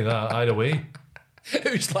doing me that. I had a wee.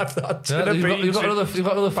 Who's left that? Yeah, you've got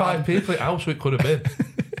another 5 people in the house, so it could have been.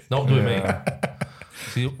 Not doing me.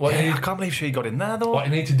 See, what you I need, can't believe she got in there though. what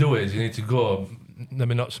you need to do is you need to go,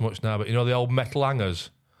 maybe not so much now, but you know the old metal hangers?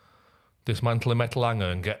 Dismantle a metal hanger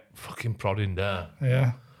and get fucking prodding there.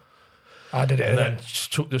 Yeah. I did it. And then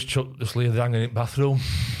just leave the hanger in the bathroom.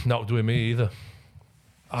 Not doing me either.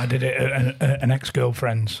 I did it at an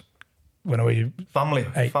ex-girlfriend's when we Family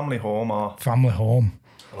home or family home.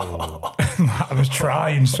 I was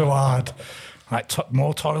trying so hard. Like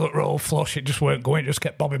more toilet roll, flush, it just weren't going, it just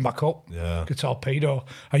kept bobbing back up. Yeah. Like a torpedo.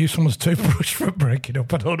 I used someone's toothbrush for breaking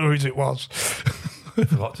up. I don't know whose it was.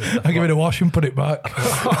 I give it a wash and put it back.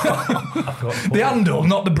 The handle,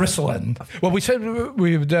 not the bristle end. Well, we said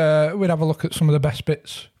we'd have a look at some of the best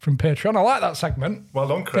bits from Patreon. I like that segment. Well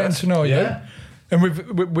done, Getting Chris. to know you. Yeah. And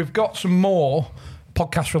we've got some more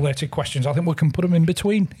podcast-related questions. I think we can put them in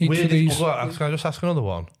between each of these. Can I just ask another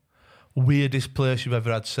one? Weirdest place you've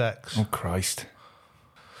ever had sex? Oh Christ.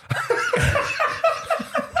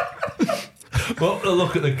 Well,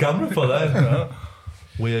 look at the camera for that.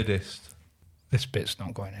 Weirdest. This bit's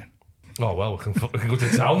not going in. Oh, well, we can go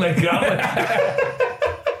to town then, can't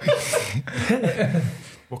we?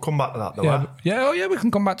 We'll come back to that though. Yeah, we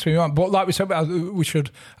can come back to it. But like we said, we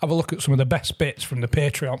should have a look at some of the best bits from the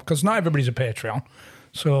Patreon, because not everybody's a Patreon.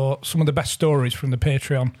 So some of the best stories from the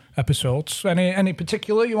Patreon episodes. Any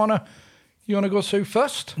particular you wanna go through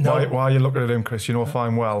first? Why are you looking at him, Chris? You know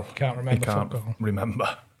fine well. Can't remember. He can't fuck all.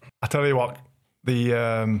 remember. I tell you what,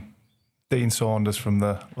 the Dean Saunders from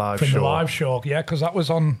the live From show. the live show, yeah, because that was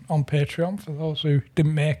on Patreon for those who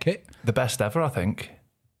didn't make it. The best ever, I think.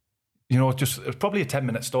 You know, it was probably a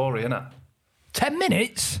 10-minute story, innit? 10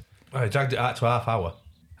 minutes? I dragged it out to half hour.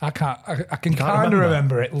 I can kind of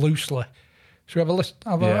remember it loosely. Should we have a listen?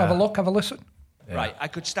 Have a look, have a listen? Yeah. Right, I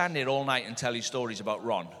could stand here all night and tell you stories about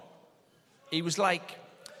Ron. He was like...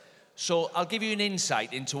 So I'll give you an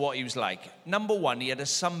insight into what he was like. Number one, he had a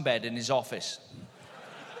sunbed in his office.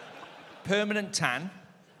 Permanent tan,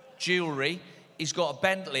 jewellery. He's got a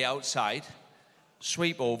Bentley outside.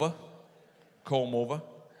 Sweep over, comb over.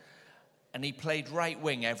 And he played right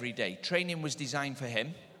wing every day. Training was designed for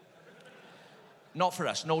him. Not for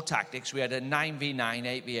us, no tactics. We had a 9v9,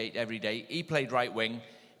 8v8 every day. He played right wing.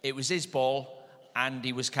 It was his ball, and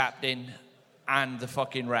he was captain, and the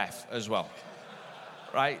fucking ref as well.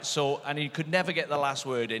 Right? So, and he could never get the last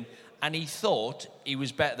word in, and he thought he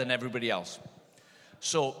was better than everybody else.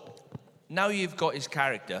 So, now you've got his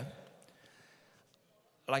character.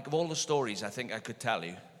 Like, of all the stories I think I could tell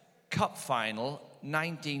you, Cup final,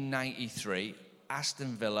 1993,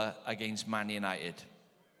 Aston Villa against Man United,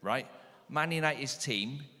 right? Man United's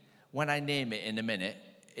team, when I name it in a minute,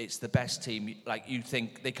 it's the best team. Like, you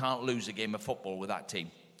think they can't lose a game of football with that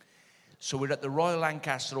team. So we're at the Royal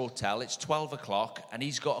Lancaster Hotel, it's 12 o'clock, and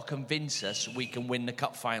he's got to convince us we can win the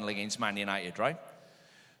cup final against Man United, right?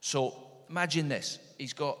 So imagine this.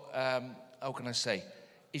 He's got, how can I say?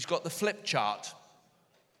 He's got the flip chart,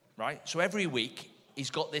 right? So every week,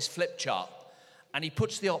 he's got this flip chart, and he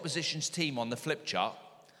puts the opposition's team on the flip chart,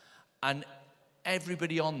 and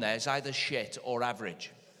everybody on there is either shit or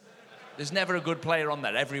average. There's never a good player on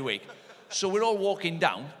there every week. So we're all walking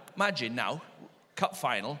down. Imagine now, cup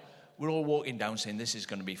final, we're all walking down saying, this is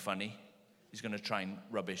going to be funny. He's going to try and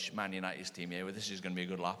rubbish Man United's team here. This is going to be a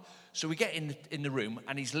good laugh. So we get in the room,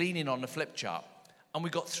 and he's leaning on the flip chart. And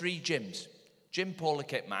we've got 3 Jims. Jim Paul, the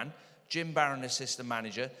kit man, Jim Barron, assistant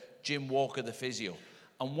manager, Jim Walker, the physio.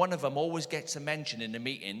 And one of them always gets a mention in the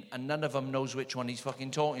meeting, and none of them knows which one he's fucking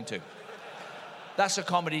talking to. That's a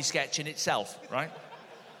comedy sketch in itself, right?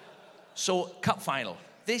 So, cup final.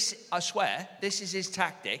 This, I swear, this is his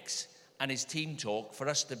tactics and his team talk for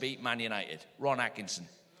us to beat Man United. Ron Atkinson.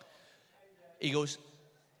 He goes,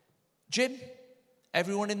 Jim,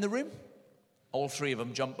 everyone in the room? All three of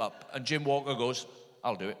them jump up. And Jim Walker goes,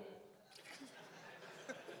 I'll do it.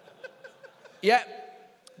 Yeah,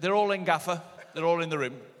 they're all in Gaffer. They're all in the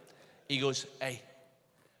room. He goes, hey,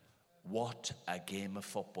 what a game of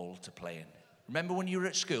football to play in. Remember when you were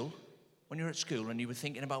at school? When you were at school and you were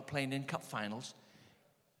thinking about playing in cup finals?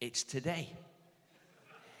 It's today.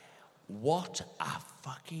 What a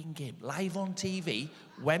fucking game. Live on TV,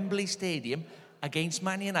 Wembley Stadium against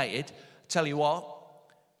Man United. Tell you what,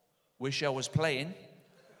 wish I was playing.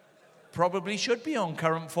 Probably should be on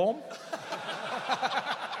current form.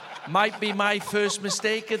 Might be my first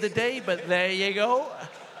mistake of the day, but there you go.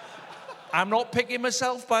 I'm not picking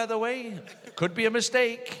myself, by the way. Could be a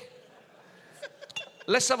mistake.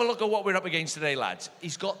 Let's have a look at what we're up against today, lads.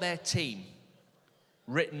 He's got their team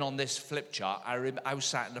written on this flip chart. I was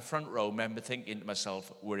sat in the front row, remember thinking to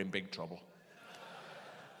myself, we're in big trouble.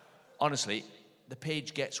 Honestly, the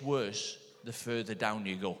page gets worse the further down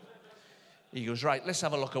you go. He goes, right, let's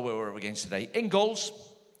have a look at what we're up against today. In goals,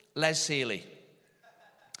 Les Sealey.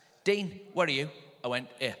 Dean, where are you? I went,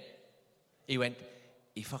 here. He went,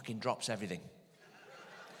 he fucking drops everything.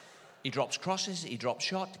 He drops crosses, he drops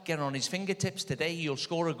shot, get on his fingertips. Today he'll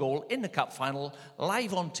score a goal in the cup final,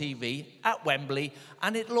 live on TV, at Wembley,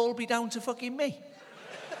 and it'll all be down to fucking me.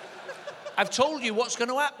 I've told you what's going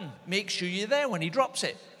to happen. Make sure you're there when he drops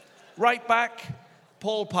it. Right back,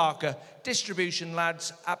 Paul Parker. Distribution,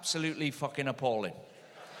 lads, absolutely fucking appalling.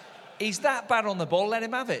 He's that bad on the ball, let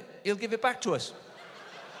him have it. He'll give it back to us.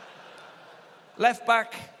 Left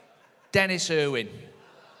back, Dennis Irwin.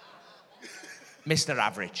 Mr.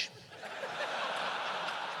 Average.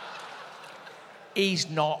 He's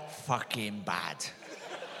not fucking bad.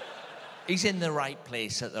 He's in the right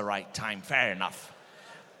place at the right time, fair enough.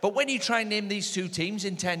 But when you try and name these two teams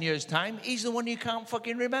in 10 years' time, he's the one you can't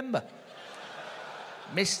fucking remember.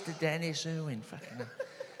 Mr. Dennis Irwin, fucking hell.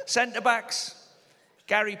 Centre-backs,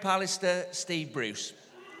 Gary Pallister, Steve Bruce.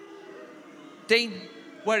 Dean,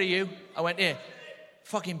 where are you? I went, here.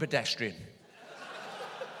 Fucking pedestrian.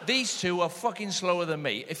 These two are fucking slower than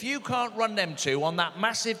me. If you can't run them two on that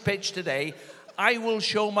massive pitch today, I will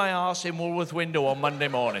show my arse in Woolworth window on Monday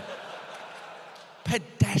morning.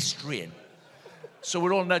 Pedestrian. So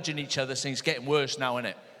we're all nudging each other, saying it's getting worse now, isn't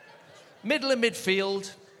it? Middle of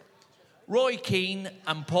midfield, Roy Keane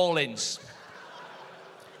and Paul Ince.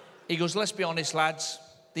 He goes, let's be honest, lads.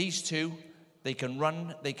 These two, they can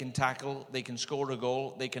run, they can tackle, they can score a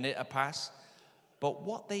goal, they can hit a pass. But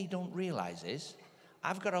what they don't realise is,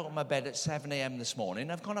 I've got out of my bed at 7 a.m. this morning.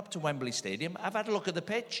 I've gone up to Wembley Stadium. I've had a look at the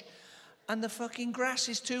pitch. And the fucking grass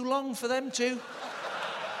is too long for them two.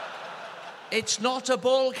 It's not a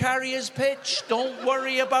ball carrier's pitch. Don't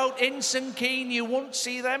worry about Ince and Keane. You won't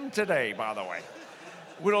see them today, by the way.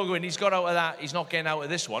 We're all going, he's got out of that. He's not getting out of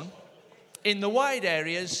this one. In the wide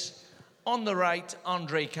areas, on the right,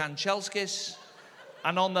 Andre Kanchelskis.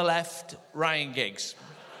 And on the left, Ryan Giggs.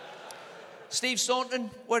 Steve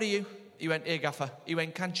Staunton, where are you? He went, here, Gaffer. He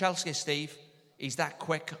went, Kanchelskis, Steve. He's that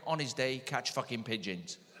quick on his day, catch fucking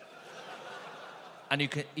pigeons. And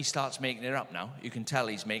he starts making it up now. You can tell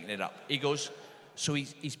he's making it up. He goes, so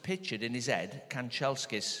he's pictured in his head,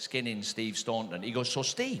 Kanchelskis skinning Steve Staunton. He goes, so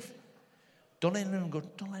Steve, don't let him go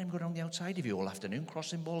down the outside of you all afternoon,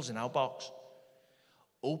 crossing balls in our box.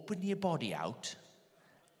 Open your body out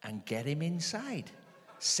and get him inside.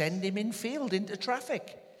 Send him in field into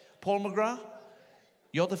traffic. Paul McGrath,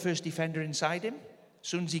 you're the first defender inside him. As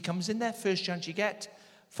soon as he comes in there, first chance you get,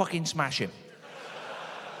 fucking smash him.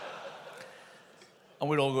 And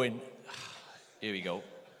we're all going, here we go.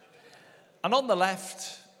 And on the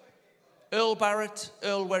left, Earl Barrett.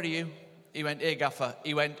 Earl, where are you? He went, here, Gaffer.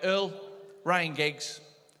 He went, Earl, Ryan Giggs.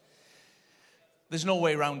 There's no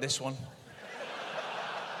way around this one.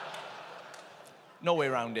 No way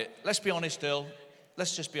around it. Let's be honest, Earl.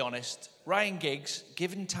 Let's just be honest. Ryan Giggs,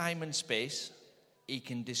 given time and space, he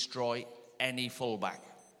can destroy any fullback.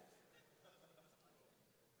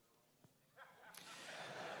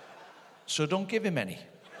 So don't give him any.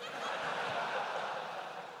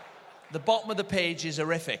 The bottom of the page is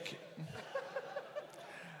horrific.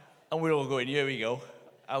 And we're all going, here we go.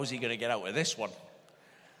 How's he going to get out of this one?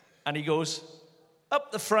 And he goes,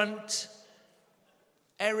 up the front,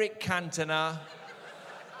 Eric Cantona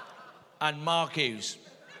and Mark Hughes.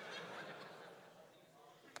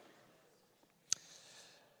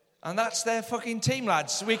 And that's their fucking team,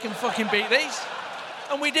 lads. We can fucking beat these.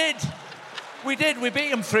 And we did. We did. We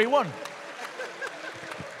beat them 3-1.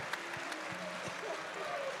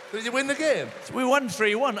 Did you win the game? We won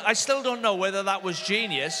 3-1. I still don't know whether that was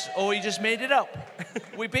genius or he just made it up.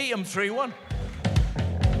 We beat him 3-1.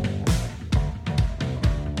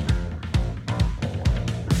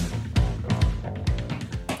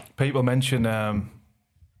 People mention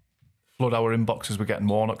flood our inboxes were getting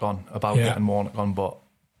Warnock on, getting Warnock on, but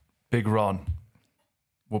Big Ron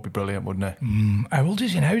would be brilliant, wouldn't he? How old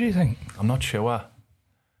is he now, do you think? I'm not sure.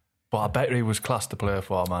 But I bet he was class to play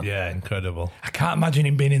for, man. Yeah, incredible. I can't imagine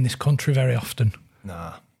him being in this country very often.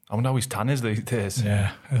 Nah. I wonder how his tan is these days.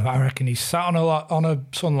 Yeah, I reckon he's sat on a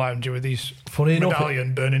sun lounger with his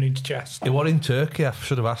medallion burning his chest. He was in Turkey. I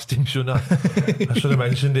should have asked him, shouldn't I? I should have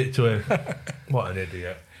mentioned it to him. What an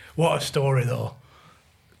idiot. What a story, though.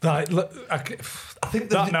 Like, look, I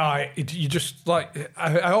think that night, you just like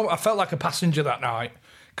I felt like a passenger that night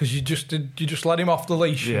because you just let him off the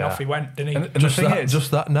leash and off he went, didn't he? And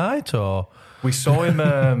just that night, or we saw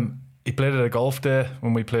him. He played at a golf day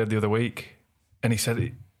when we played the other week, and he said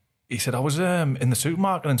I was in the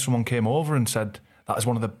supermarket and someone came over and said that is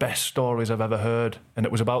one of the best stories I've ever heard, and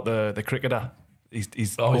it was about the cricketer.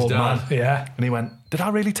 He's old man. Yeah, and he went, "Did I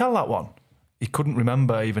really tell that one?" He couldn't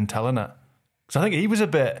remember even telling it. Because I think he was a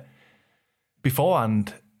bit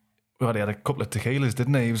beforehand. Well, he had a couple of tequilas,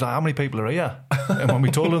 didn't he? He was like, "How many people are here?" And when we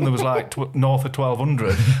told him there was like north of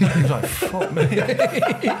 1,200, he was like, "Fuck me." He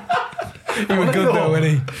was good though, wasn't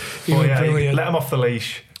he? He was brilliant. Let him off the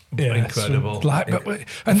leash. Yeah, incredible.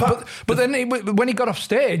 But then when he got off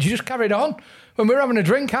stage, he just carried on. When we were having a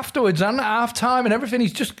drink afterwards and at half time and everything, he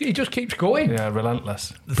just keeps going. Yeah,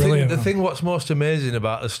 relentless. The thing what's most amazing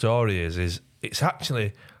about the story is it's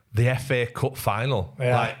actually the FA Cup final.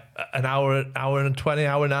 Yeah. Like an hour and 20,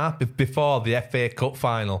 hour and a half before the FA Cup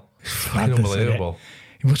final. It's unbelievable.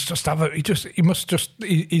 He must just have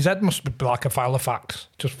his head must be like a file of facts,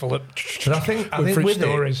 just full of But I think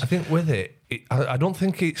with it, I don't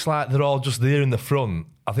think it's like they're all just there in the front.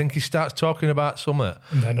 I think he starts talking about something,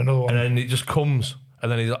 and then another one, and then it just comes,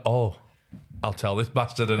 and then he's like, "Oh, I'll tell this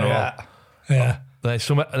bastard and all." Yeah. Then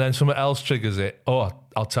something else triggers it. Oh,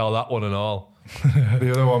 I'll tell that one and all.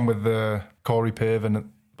 The other one with the Corey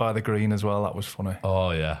Pavin by the green as well. That was funny.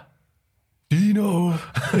 Oh yeah. Dino.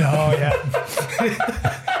 Oh yeah.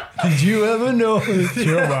 Did you ever know that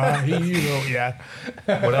you're my hero? Yeah.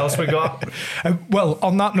 What else we got? Well,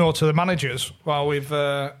 on that note, to the managers, while we've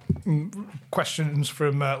questions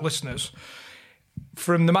from listeners,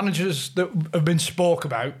 from the managers that have been spoke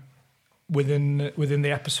about within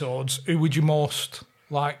the episodes, who would you most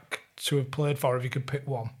like to have played for if you could pick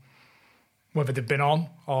one? Whether they've been on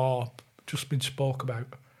or just been spoke about.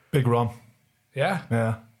 Big Ron. Yeah?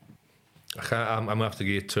 Yeah. I'm going to have to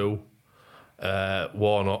give you two.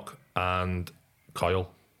 Warnock and Coyle.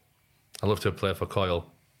 I'd love to have played for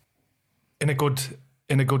Coyle. In a good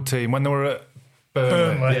team. When they were at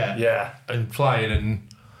Burnley. Yeah. And flying and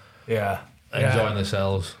enjoying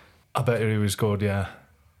themselves. I bet he was good, yeah.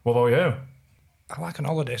 What about you? I like an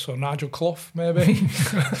holiday, so Nigel Clough, maybe.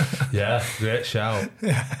 Yeah, great shout.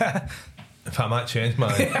 In fact, I might change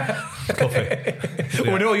mine. Coffee.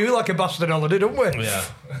 We know you like a bastard holiday, don't we? Yeah.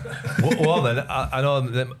 Well, then, I know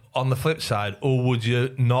that on the flip side, who would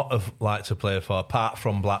you not have liked to play for, apart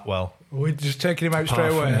from Blackwell? We're just taking him out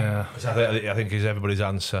straight away. Yeah. I think he's everybody's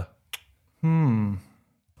answer. I'm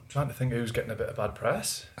trying to think who's getting a bit of bad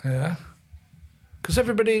press. Yeah. Because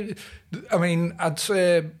everybody, I mean, I'd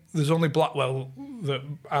say there's only Blackwell that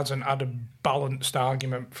hasn't had a balanced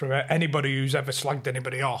argument from anybody who's ever slagged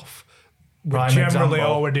anybody off. We generally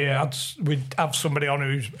already we'd have somebody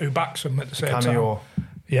on who backs them at the same time.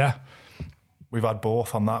 Yeah. We've had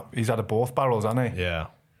both on that. He's had both barrels, hasn't he? Yeah.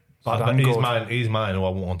 Bad He's mine who I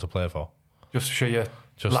won't want to play for. Just to show you.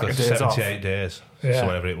 Just the 78 days. Yeah. So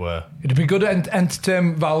whatever it were. It'd be good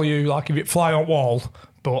entertainment value, like if it fly on wall,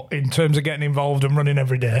 but in terms of getting involved and running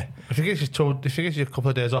every day. If he gives you a couple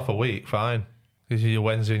of days off a week, fine. Gives you your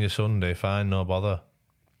Wednesday and your Sunday, fine, no bother.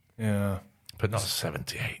 Yeah. But not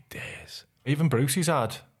 78 days. Even Brucey's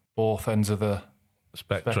had both ends of the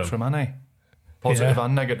spectrum, hasn't he? Positive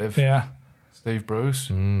and negative. Yeah. Steve Bruce.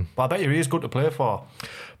 But I bet you he is good to play for.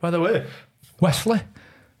 By the way, Wesley.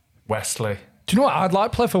 Do you know what? I'd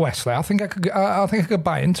like to play for Wesley. I think I could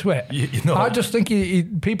buy into it. I just think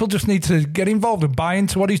people just need to get involved and buy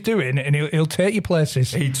into what he's doing, and he'll take you places.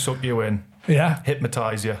 He'd suck you in. Yeah.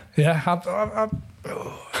 Hypnotise you. Yeah. I've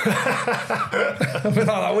been like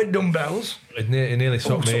that with dumbbells. It nearly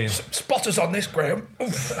sucked me in. Spotters on this, Graham.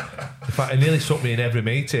 Oof. In fact, it nearly sucked me in every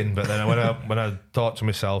meeting. But then when I thought to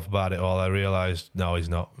myself about it all, I realised, no, he's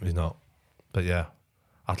not. But yeah.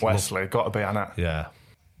 Wesley, got to be on it. Yeah.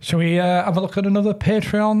 Shall we have a look at another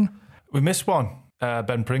Patreon? We missed one.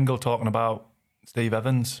 Ben Pringle talking about Steve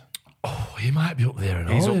Evans. Oh, he might be up there and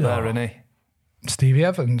He's all, up you there, know. isn't he? Stevie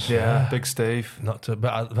Evans. Yeah, Big Steve. Not to,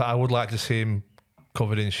 but I would like to see him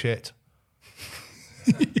covered in shit.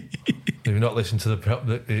 If you're not listening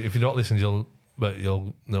to if you're not listening,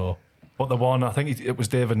 you'll know. But the one, I think it was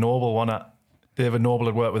David Noble, wasn't it? David Noble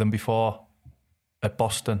had worked with him before at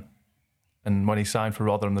Boston, and when he signed for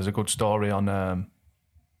Rotherham, there's a good story on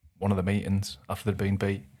one of the meetings after they'd been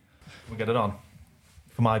beat. We'll get it on.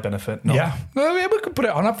 For my benefit, no. Yeah. Well, yeah, we could put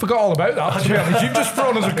it on. I forgot all about that, to be honest. You've just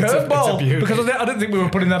thrown us a curveball. Because I didn't think we were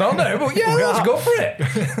putting that on there. But yeah, let's go for it.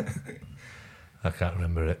 I can't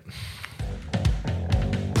remember it.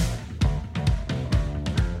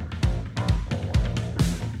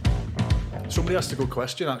 Somebody asked a good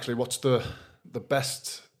question, actually. What's the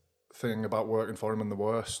best thing about working for him and the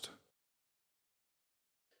worst?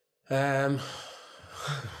 The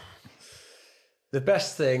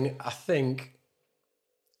best thing, I think,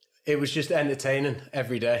 it was just entertaining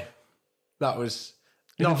every day. That was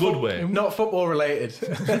In a good way. not football related,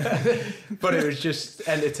 but it was just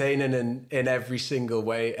entertaining in every single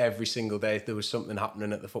way. Every single day there was something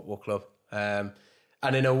happening at the football club, and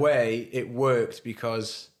in a way it worked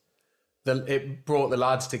because it brought the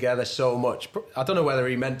lads together so much. I don't know whether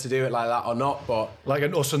he meant to do it like that or not, but Like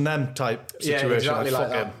an us and them type situation. yeah, exactly like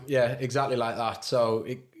fuck that. him. Yeah, exactly like that. So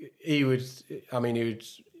he would.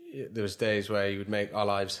 There was days where he would make our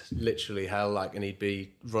lives literally hell, like, and he'd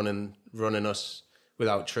be running us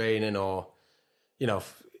without training, or, you know,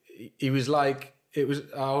 he was like, it was.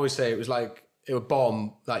 I always say it was like a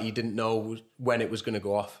bomb that you didn't know when it was going to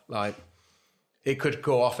go off. Like, it could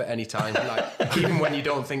go off at any time. Like, even when you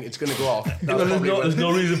don't think it's going to go off. There's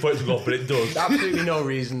no reason for it to go off, but it does. Absolutely no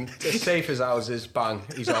reason. As safe as houses, bang,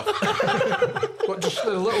 he's off. But just a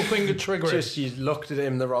little finger triggering. Just you looked at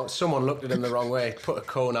him the wrong. Someone looked at him the wrong way. Put a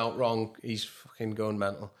cone out wrong. He's fucking going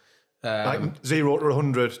mental. Like 0 to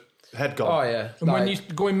 100, head gone. Oh yeah. And when you're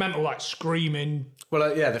going mental, like screaming.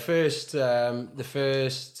 Well, yeah. The first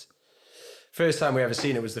time we ever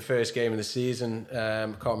seen it was the first game of the season. I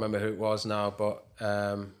can't remember who it was now, but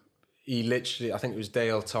he literally, I think it was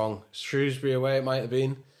Dale Tong, Shrewsbury away it might have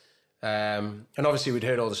been. And obviously we'd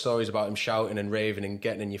heard all the stories about him shouting and raving and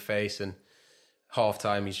getting in your face, and half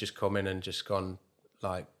time he's just come in and just gone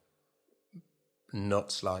like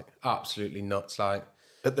nuts, like absolutely nuts, like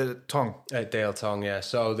At the tongue. at Dale Tong, yeah.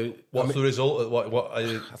 So What's the result? What are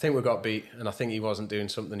you... I think we got beat, and I think he wasn't doing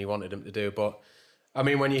something he wanted him to do. But I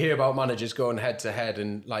mean, when you hear about managers going head to head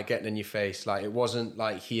and like getting in your face, like it wasn't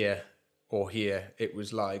like here or here. It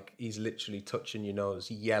was like he's literally touching your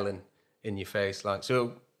nose, yelling in your face, like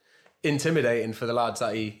so intimidating for the lads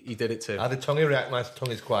that he did it to. How did Tongy react? My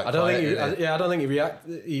tongue is quite. I don't quiet, think. isn't it? I don't think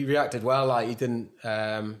he reacted well. Like he didn't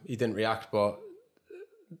react, but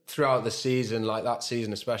throughout the season, like that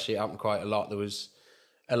season especially, it happened quite a lot. There was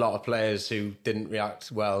a lot of players who didn't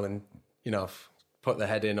react well, and you know, put their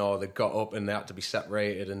head in, or they got up and they had to be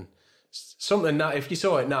separated, and something that if you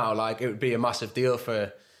saw it now, like it would be a massive deal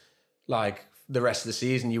for like the rest of the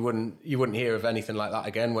season. You wouldn't hear of anything like that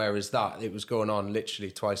again. Whereas that, it was going on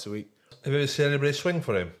literally twice a week. Have you ever seen anybody swing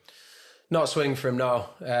for him? Not swing for him, no.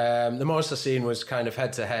 The most I've seen was kind of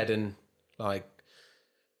head to head and like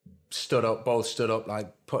both stood up,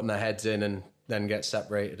 like putting their heads in and then get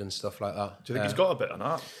separated and stuff like that. Do you think he's got a bit on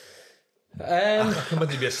that? I can imagine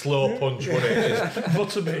it'd be a slow punch, wouldn't it?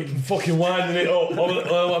 Butterbean fucking winding it up.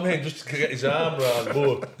 I mean, just to get his arm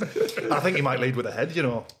round. I think he might lead with a head, you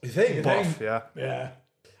know. You think? Buff, yeah. Yeah.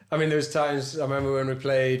 I mean, there was times, I remember when we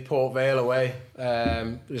played Port Vale away,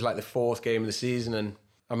 it was like the fourth game of the season, and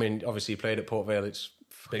I mean, obviously you played at Port Vale, it's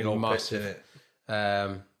Big fucking old massive. pitch,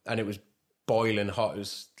 innit? And it was boiling hot, it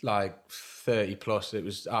was like 30 plus, it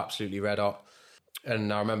was absolutely red hot.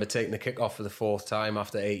 And I remember taking the kick off for the fourth time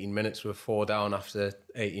after 18 minutes. We were 4 down after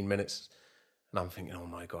 18 minutes. And I'm thinking, oh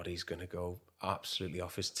my God, he's going to go absolutely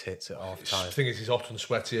off his tits at half time. The thing is, he's hot and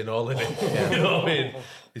sweaty and all, isn't he? You know what I mean?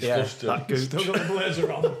 He's flustered. That gooch. Still got the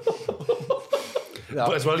blazer on.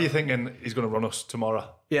 But as well, you're thinking he's going to run us tomorrow.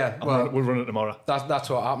 Yeah, well, We'll run it tomorrow.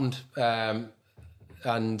 that's what happened.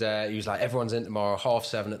 And he was like, everyone's in tomorrow,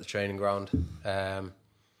 7:30 at the training ground.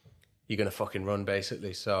 You're going to fucking run,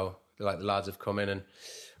 basically. So, like, the lads have come in. And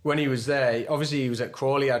when he was there, obviously he was at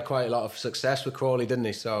Crawley, had quite a lot of success with Crawley, didn't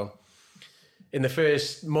he? So, in the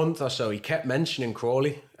first month or so, he kept mentioning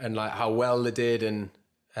Crawley and, like, how well they did. And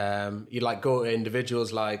he'd, like, go to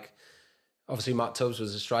individuals like, obviously Matt Tubbs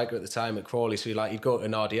was a striker at the time at Crawley. So, he'd go to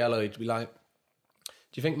Nardiello, he'd be like, do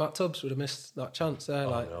you think Matt Tubbs would have missed that chance there?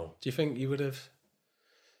 No. Do you think you would have...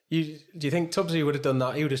 do you think Tubbsy would have done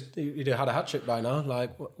that? He'd have had a hat trick by now.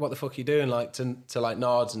 Like, what the fuck are you doing? Like to like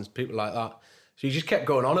Nards and people like that. So he just kept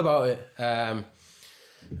going on about it. And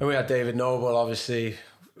we had David Noble, obviously,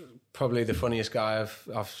 probably the funniest guy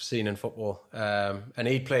I've seen in football. And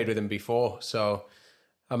he'd played with him before. So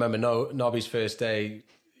I remember Nobby's first day,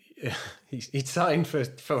 he'd signed for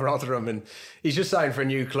Rotherham, and he's just signed for a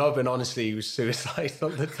new club, and honestly, he was suicidal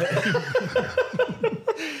on the day.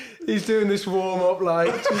 He's doing this warm-up,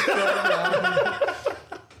 like, just going down.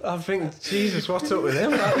 I'm thinking, Jesus, what's up with him?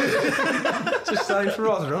 Like, just signed for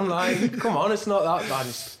Rotherham, like, come on, it's not that bad.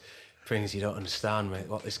 It's things you don't understand, mate,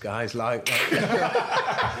 what this guy's like.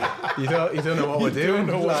 You don't know what we're doing.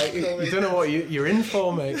 Like, you don't know what you're in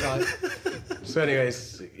for, mate. Like, so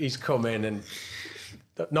anyways, he's come in, and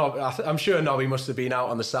I'm sure Nobby must have been out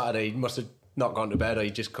on the Saturday. He must have not gone to bed, or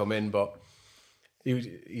he'd just come in, but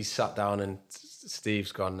he sat down, and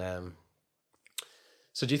Steve's gone,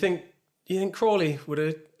 so do you think Crawley would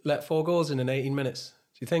have let 4 goals in 18 minutes?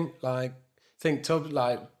 Do you think Tubbs,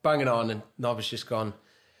 like, banging on, and Nobby's just gone,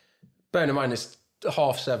 bearing in mind it's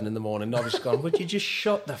 7:30 in the morning, Nobby's gone, would you just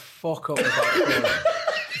shut the fuck up about Crawley?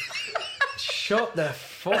 Shut the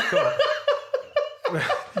fuck up.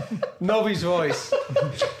 Nobby's voice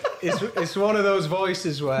it's one of those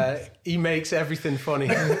voices where he makes everything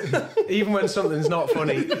funny. Even when something's not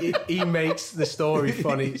funny, he makes the story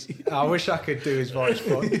funny. I wish I could do his voice,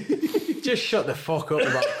 but just shut the fuck up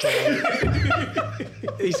about Crawley.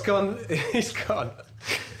 He's gone.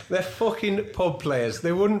 They're fucking pub players.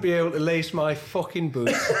 They wouldn't be able to lace my fucking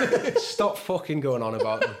boots. Stop fucking going on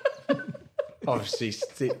about them. Obviously,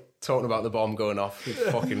 talking about the bomb going off, it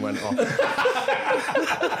fucking went off.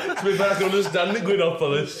 To be fair, I can understand it going off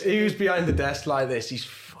for this. He was behind the desk like this. He's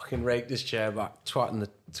fucking raked his chair back, twatting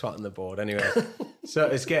the board. Anyway, so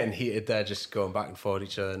it's getting heated there, just going back and forth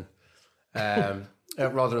each other. And,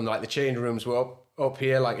 at Rotherham, like, the change rooms were up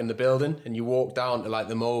here, like, in the building, and you walk down to, like,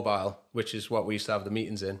 the mobile, which is what we used to have the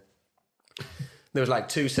meetings in. There was, like,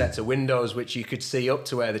 2 sets of windows which you could see up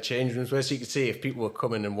to where the change rooms were, so you could see if people were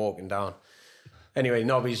coming and walking down. Anyway,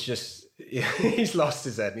 Nobby's just, he's lost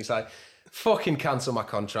his head, and he's like, fucking cancel my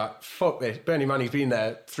contract. Fuck this. Bernie Manning's been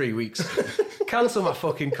there 3 weeks. Cancel my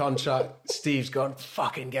fucking contract. Steve's gone,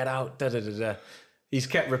 fucking get out. Da, da, da, da. He's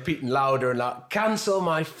kept repeating louder and like, cancel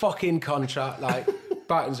my fucking contract. Like,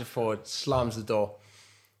 backwards and forward, slams the door.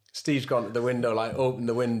 Steve's gone to the window, like, open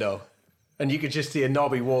the window. And you could just hear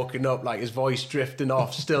Nobby walking up, like, his voice drifting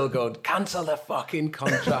off, still going, cancel the fucking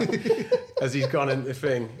contract, as he's gone into the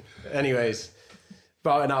thing. Anyways,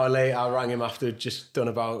 about an hour later, I rang him after he'd just done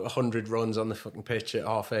about 100 runs on the fucking pitch at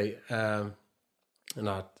 8:30. And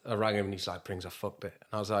I rang him, and he's like, Prings, I fucked it.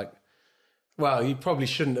 And I was like, well, you probably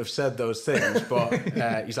shouldn't have said those things, but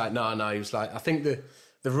he's like, no. He was like, I think the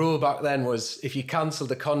rule back then was if you cancelled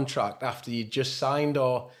the contract after you just signed,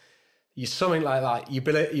 or you something like that, you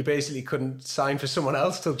basically couldn't sign for someone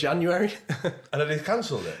else till January. And then he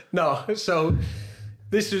cancelled it? No, so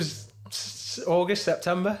this was August,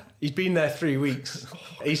 September. He's been there 3 weeks.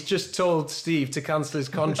 He's just told Steve to cancel his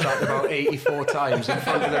contract about 84 times in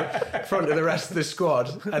front of the rest of the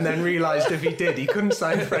squad, and then realised if he did, he couldn't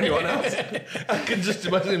sign for anyone else. I can just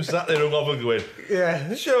imagine him sat there hungover going,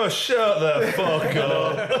 yeah, sure, shut the fuck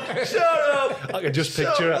up. Shut up. I can just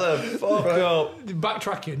picture it. Shut the fuck up.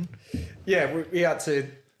 Backtracking. Yeah, we had to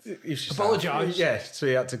apologise. Yeah, so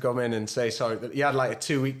he had to come in and say sorry. He had like a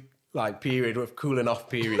 2-week period with cooling off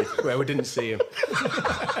period where we didn't see him. 2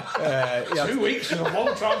 weeks is a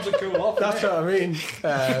long time to cool off. That's what I mean.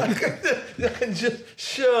 You can just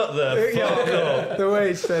shut the fuck up. The way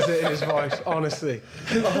he says it in his voice, honestly.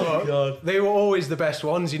 Oh, God. They were always the best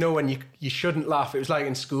ones, you know, when you shouldn't laugh. It was like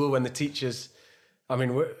in school when the teachers, I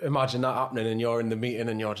mean, imagine that happening and you're in the meeting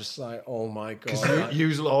and you're just like, oh my God. Because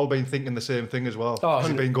you've all been thinking the same thing as well. Oh,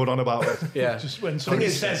 you've been going on about it. Yeah. Just when somebody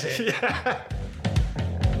says it. Yeah.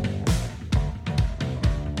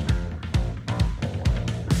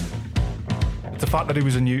 The fact that he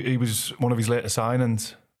was one of his later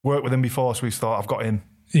signings. Worked with him before, so we thought, I've got him.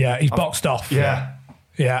 Yeah, he's boxed off. Yeah.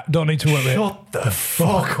 Yeah, don't need to work with him. Shut the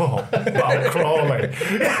fuck up about Crawley.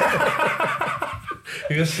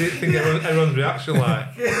 You can think everyone's reaction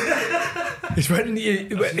like.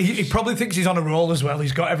 He probably thinks he's on a roll as well.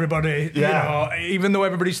 He's got everybody, Yeah. you know, even though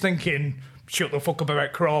everybody's thinking, shut the fuck up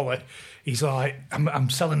about Crawley, he's like, I'm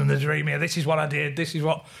selling them the dream here. This is what I did. This is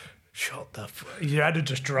what... Shut the fuck... Your head had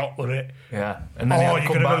just dropped with it. Yeah. And then You're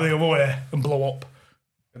going to go the other way and blow up.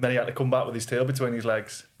 And then he had to come back with his tail between his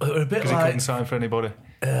legs. A bit Because he couldn't sign for anybody.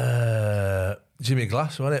 Jimmy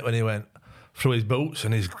Glass, wasn't it, when he went through his boots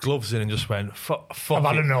and his gloves in and just went, fuck I've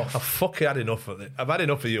had it. enough. I've fucking had enough of it. I've had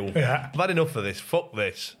enough of you. Yeah. I've had enough of this. Fuck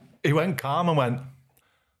this. He went calm and went,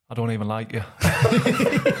 I don't even like you.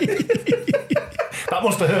 That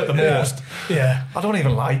must have hurt the most. Yeah. I don't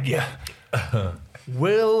even like you.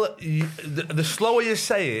 Will you, the slower you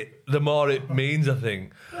say it, the more it means, I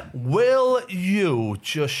think. Will you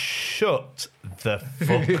just shut the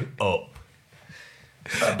fuck up?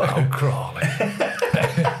 About crawling.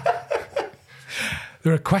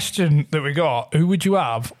 There a question that we got. Who would you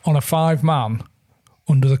have on a 5-man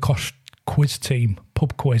under the quiz team,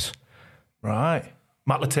 pub quiz? Right.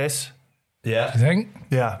 Matt Latisse. Yeah. Do you think?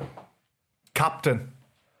 Yeah. Captain.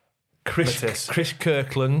 Chris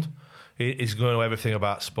Kirkland is going to know everything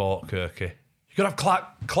about sport, Kirky. You could have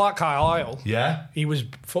Clark Carlisle. Yeah. He was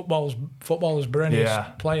football's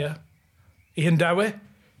brainiest player. Ian Dowie.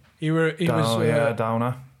 He was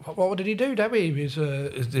Downer. What did he do, Dowie? He was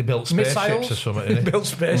He built spaceships or something, didn't He built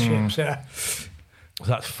spaceships, yeah.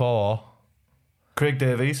 That's 4. Craig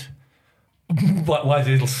Davies. Why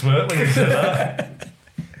did he smirk when you said that?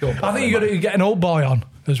 I think you get an old boy on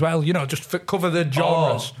as well, just cover the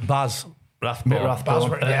genres. Baz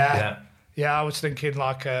Rathbone. Yeah, I was thinking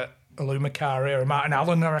like a Lou Macari or a Martin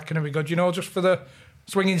Allen, I reckon would be good, just for the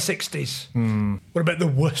swinging 60s. What about the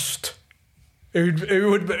worst?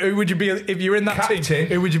 Who would you be if you're in that team?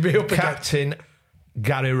 Who would you be up against? Captain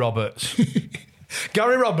Gary Roberts.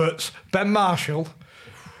 Gary Roberts, Ben Marshall,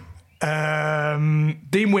 Dean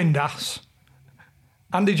Windass,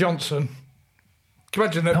 Andy Johnson. Can you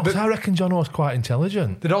imagine that? I reckon John was quite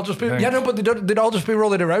intelligent. They'd all just be they'd all just be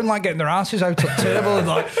rolling around like getting their asses out of the table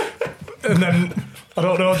and then I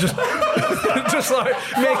don't know, just like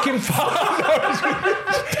making fart noises.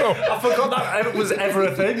 I forgot that was ever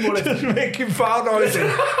a thing. Just making fart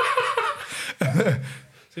noises.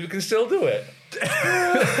 So you can still do it.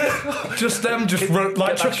 Just them,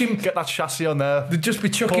 chucking. Get that chassis on there. They'd just be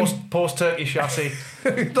chucking post turkey chassis.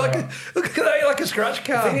 look at that, like a scratch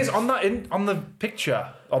card. The thing is, on the picture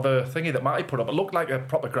or the thingy that Matty put up, it looked like a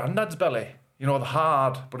proper granddad's belly. The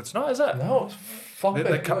hard, but it's not, is it? No, it's floppy.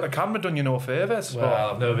 The camera done you no favours.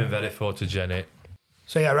 Well, I've never been very photogenic.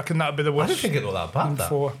 So yeah, I reckon that'd be the worst. I didn't think it looked that bad. That.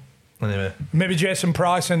 4. Anyway, maybe Jason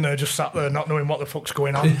Price in there, just sat there not knowing what the fuck's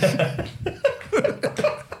going on.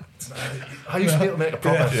 I used to be able to make a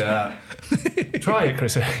promise. Yeah. Try it,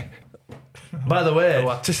 Chrissy. By the way,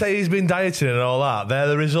 to say he's been dieting and all that, they're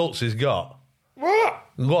the results he's got. What?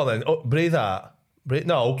 Go on then. Oh, breathe out.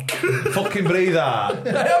 No. Fucking breathe out.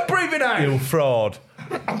 I'm breathing out. You fraud.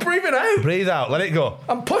 I'm breathing out. Breathe out. Let it go.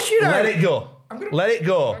 I'm pushing out. Let it go. Let it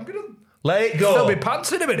go. Let it go. Fill me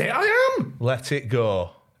pants in a minute. I am. Let it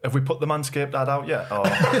go. Have we put the Manscaped ad out yet? Oh.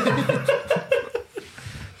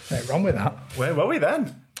 Ain't wrong with that. Where were we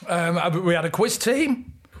then? We had a quiz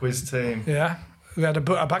team. Quiz team. Yeah. We had a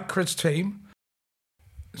bad quiz team.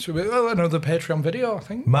 So another Patreon video, I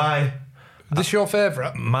think. This your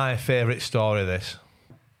favourite? My favourite story, this.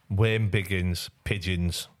 Wayne Biggins,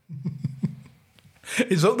 pigeons.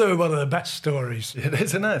 It's up there with one of the best stories. It is,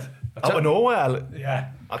 isn't it? Out of nowhere. Yeah.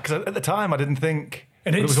 Because at the time I didn't think...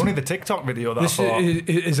 And it was only the TikTok video that I thought...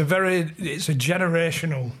 It's a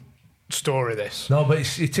generational story, this. No, but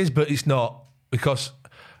it is, but it's not. Because...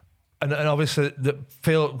 And obviously,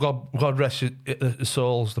 God rest the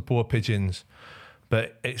souls, the poor pigeons.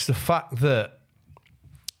 But it's the fact that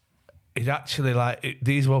it actually,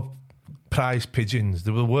 these were prize pigeons.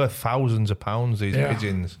 They were worth thousands of pounds, these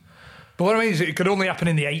pigeons. But what I mean is it could only happen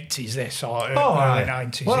in the 80s, this, or early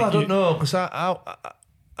 90s. Well, I don't know, because I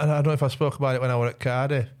don't know if I spoke about it when I was at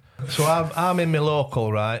Cardiff. So I'm in my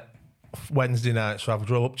local, right, Wednesday night, so I've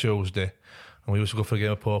drove up Tuesday. And we used to go for a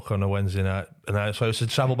game of poker on a Wednesday night. And so I used to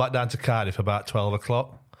travel back down to Cardiff about 12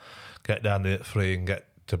 o'clock, get down there at 3 and get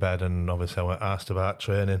to bed. And obviously I went asked about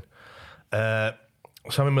training. So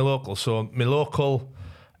I'm in my local. So my local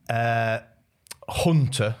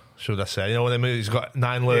hunter, should I say, when he's got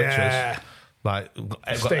 9 lurchers. Yeah.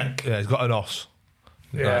 He's got an os.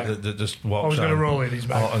 Yeah. That just walks. I was going to roll in his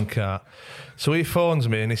mouth. And car. So he phones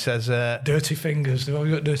me and he says... dirty fingers. They've all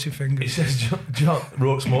got dirty fingers. He says, John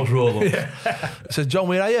smokes roll-ups. He says, John,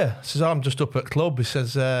 where are you? I says, I'm just up at club. He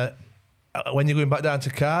says, when you going back down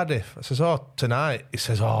to Cardiff? I says, tonight. He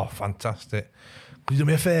says, fantastic. Could you do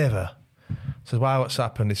me a favour? I says, why, what's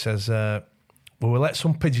happened? He says, we let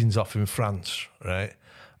some pigeons off in France, right?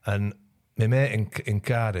 And my mate in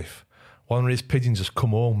Cardiff, one of his pigeons has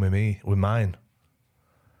come home with mine.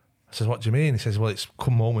 I says, what do you mean? He says, well, it's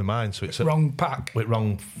come home with mine, so it's wrong pack. With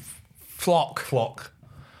wrong flock.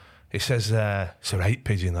 He says, it's a right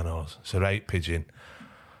pigeon, I know. It's a right pigeon.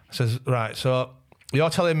 I says, right, so you're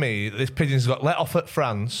telling me this pigeon's got let off at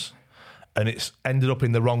France and it's ended up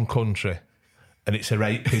in the wrong country and it's a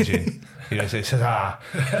right pigeon. He says, I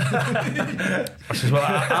says, well,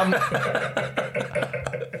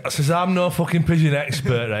 says, I'm no fucking pigeon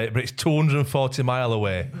expert, right? But it's 240 mile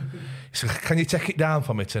away. He says, can you take it down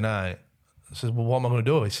for me tonight? I says, well, what am I going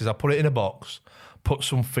to do? He says, I'll put it in a box, put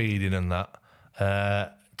some feed in and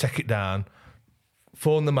that, take it down,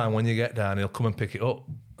 phone the man when you get down, he'll come and pick it up.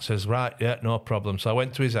 I says, right, yeah, no problem. So I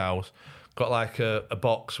went to his house, got like a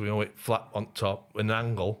box, with flat on top, with an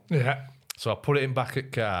angle. Yeah. So I put it in back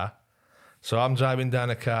at car. So I'm driving down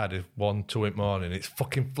to Cardiff 1-2 in the morning. It's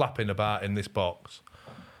fucking flapping about in this box.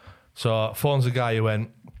 So phones the guy who went.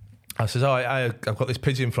 I says, oh, I've got this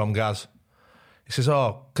pigeon from Gaz. He says,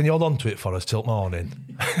 oh, can you hold on to it for us till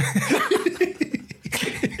morning? I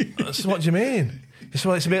says, what do you mean? He says,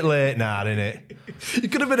 well, it's a bit late now, isn't it? You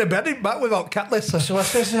could have been embedded back without cat litter. So I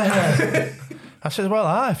says, well,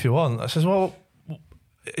 aye, if you want. I says, well,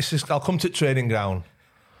 he says, I'll come to the training ground.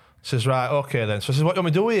 He says, right, okay then. So I says, what do you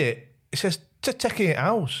want me to do with it? He says, taking it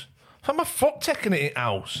house. I'm a fuck taking it in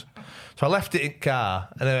house. So I left it in car.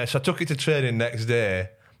 Anyway, so I took it to training next day.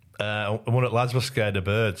 And one of the lads was scared of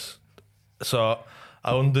birds. So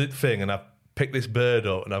I undid the thing and I picked this bird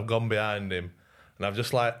up and I've gone behind him and I've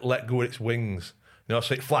just like let go of its wings. You know,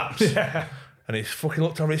 so it flaps. Yeah. And he's fucking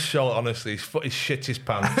looked over his shoulder, honestly. He's shit his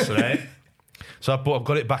pants, right? So I've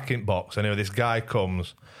got it back in box. Anyway, this guy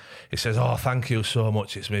comes. He says, oh, thank you so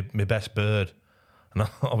much. It's my best bird. And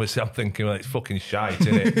obviously I'm thinking, well, it's fucking shite,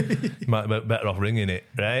 isn't it? You might be better off ringing it,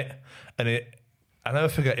 right? And I never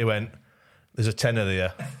forget, he went, there's a tenner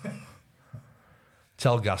there.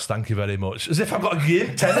 Tell Gas, thank you very much. As if I've got a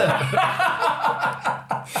game tenner.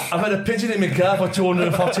 I've had a pigeon in my car for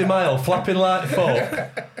 240 mile, flapping like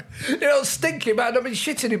fuck. You know, stinky, man. I've been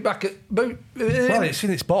shitting it back at boot. Well, it's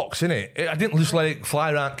in its box, isn't it? I didn't just let it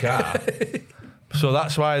fly around the car. So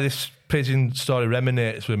that's why this pigeon story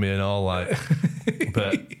resonates with me and all, like.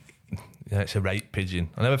 But yeah, it's a rape pigeon.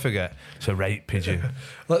 I'll never forget. It's a rape pigeon.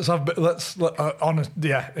 Honest,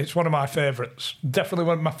 yeah, it's one of my favourites. Definitely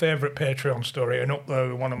one of my favourite Patreon story, and up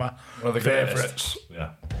there one of my favourites.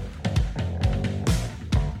 Yeah.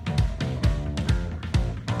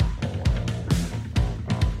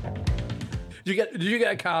 Did you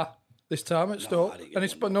get a car this time at Stoke?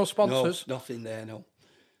 No sponsors? No, nothing there. No,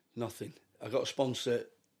 nothing. I got a sponsor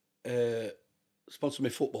my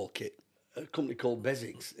football kit. A company called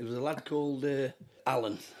Besics. There was a lad called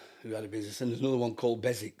Alan who had a business, and there's another one called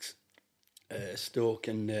Besics, Stoke,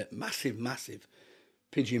 and massive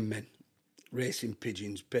pigeon men, racing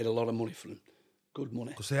pigeons. Paid a lot of money for them, good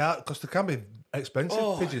money. Because they can be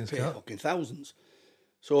expensive pigeons. Paid fucking thousands.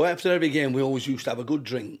 So after every game, we always used to have a good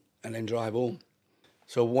drink and then drive home.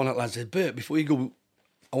 So one of the lads said, Bert, before you go,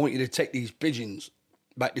 I want you to take these pigeons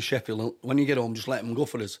back to Sheffield. When you get home, just let them go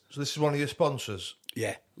for us. So this is one of your sponsors?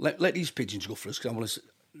 Yeah, let these pigeons go for us because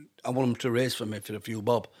I want them to race for me for a few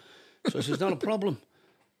bob. So I says, not a problem.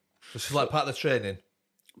 This is like part of the training?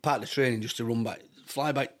 Part of the training, just to run back,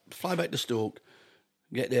 fly back to Stoke,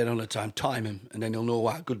 get there on the time him, and then he'll know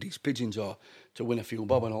how good these pigeons are to win a few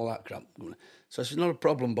bob and all that crap. So I said, not a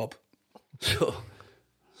problem, Bob. So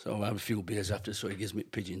I have a few beers after, so he gives me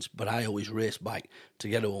pigeons. But I always race back to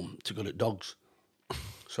get home to go to Dogs.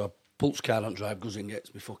 So I pulls car on drive, goes in,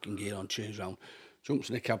 gets my fucking gear on, change round, jumps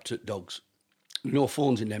in a cab to Dogs. No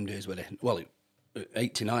phones in them days, were there? Well,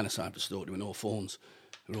 89 aside for Stoke, there were no phones.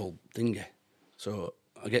 They were all dingy. So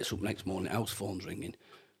I gets up next morning, house phone's ringing.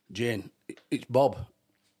 Jane, it's Bob.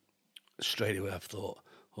 Straight away I thought,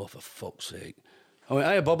 oh, for fuck's sake. I went,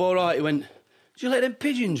 hey, Bob, all right? He went, did you let them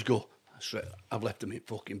pigeons go? I've left them in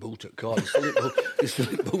fucking boot at car. It's still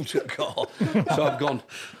in boot at car. So I've gone,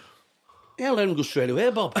 yeah, let them go straight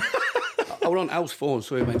away, Bob. I were on house phone,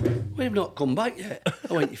 so he went, well, you've not come back yet.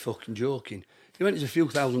 I went, you're fucking joking. He went, there's a few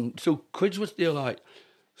 £2,000 was there, like.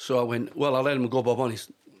 So I went, well, I'll let him go, Bob,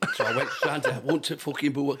 honest. So I went to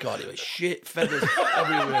fucking boot at car. He went, shit, feathers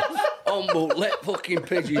everywhere. On boat, let fucking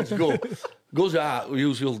pigeons go. Goes out,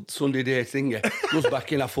 usual Sunday day thing. Goes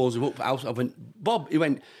back in, I phones him up for house. I went, Bob, he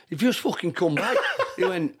went, you've just fucking come back. He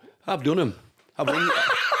went, I've done him. I've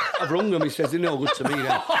rung him. He says, they're no good to me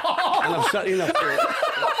now. And I've sat in, I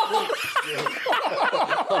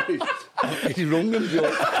thought, he's rung him,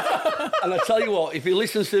 Joe. And I tell you what, if he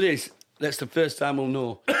listens to this, that's the first time he'll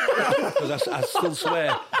know. Because I still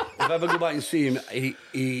swear, if I ever go back and see him,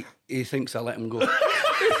 he thinks I let him go.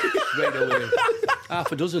 Straight away.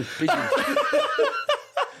 Half a dozen pigeons.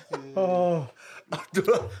 Oh,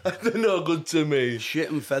 they're no good to me. Shit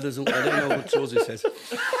and feathers, they're no good to us, he says.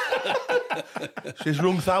 She's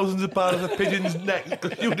wrung thousands of pounds of pigeons' neck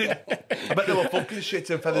because you didn't. I bet there were fucking shit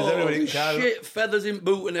and feathers everywhere in the car. Shit, feathers in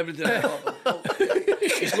boot and everything.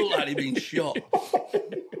 It looked like he'd been shot.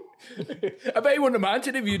 I bet he wouldn't have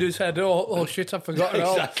minded if you'd have said, oh shit, I've forgotten.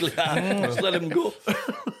 Exactly. Just let him go.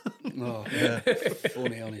 Oh, yeah.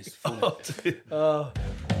 Funny, honest. Funny.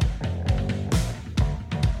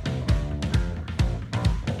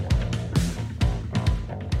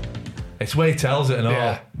 It's the way he tells it and all.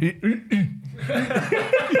 Yeah.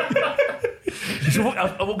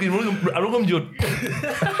 I rung him, Judd.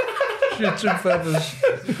 Shits and feathers.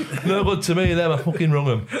 No good to me, them. I fucking rung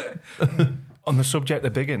him. On the subject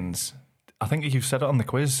of Biggins, I think you've said it on the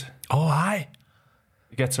quiz. Oh, aye.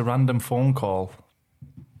 He gets a random phone call.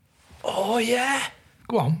 Oh, yeah.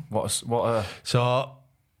 Go on. So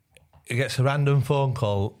he gets a random phone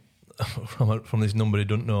call from this number he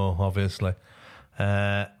doesn't know, obviously,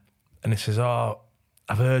 and he says, "Oh,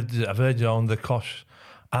 I've heard you on the Kosh,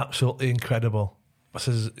 absolutely incredible." He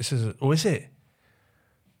says, "Oh, is it?"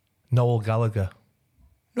 Noel Gallagher.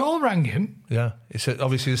 Noel rang him. Yeah, he said,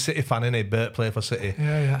 obviously he's a City fan, isn't he? Bert play for City.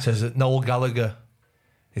 Yeah. Says that Noel Gallagher.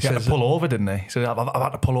 He had to pull over, didn't he? He said, I've had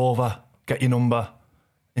to pull over, get your number,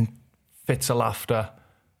 in fits of laughter.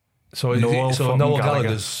 So Noel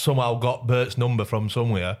Gallagher's somehow got Bert's number from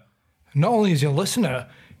somewhere. Not only is he a listener,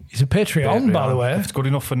 he's a Patreon, by the way. If it's good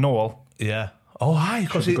enough for Noel. Yeah. Oh, aye,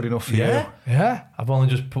 because it's good enough for you. Yeah. I've only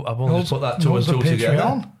just put that two and two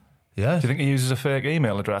together. Yeah. Do you think he uses a fake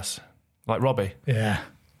email address? Like Robbie? Yeah.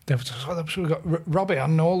 We've got Robbie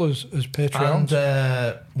and Noel as Patreons.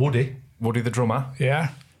 And Woody. Woody the drummer.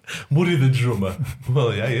 Yeah. Woody the drummer.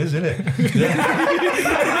 Well, yeah, he is, isn't he?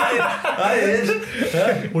 Yeah. He is.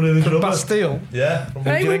 Yeah. Woody the drummer. Bastille. Yeah. Who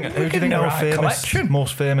do you think our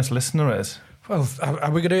most famous listener is? Well,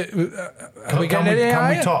 are we going to...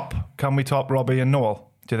 Can we top Robbie and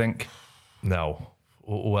Noel, do you think? No.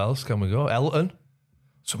 Who else can we go? Elton?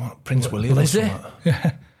 Prince William. Lizzie?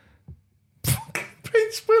 Yeah.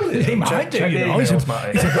 Prince William? He might do, you know. His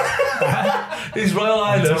Royal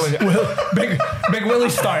Highness. Big Willie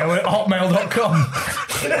style at hotmail.com.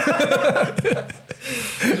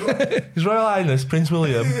 His Royal Highness Prince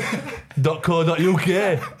William.co.uk.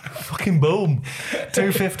 Fucking boom.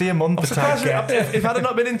 $250 a month. If I'd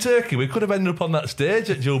not been in Turkey, we could have ended up on that stage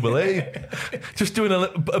at Jubilee, just doing a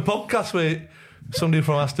podcast with somebody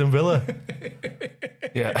from Aston Villa.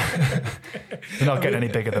 Yeah. They're not getting any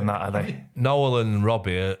bigger than that, are they? Noel and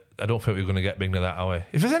Robbie, I don't think we're going to get bigger that way.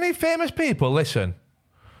 If there's any famous people, listen,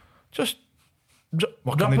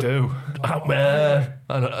 what can they do?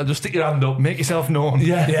 Just stick your hand up. Make yourself known.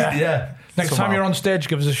 Yeah. Next time you're on stage,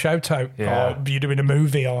 give us a shout out. Yeah. Or you're doing a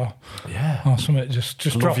movie or something. Just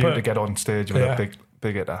drop it. Love you to get on stage with a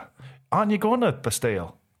big hitter. Aren't you going to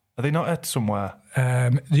Bastille? Are they not at somewhere?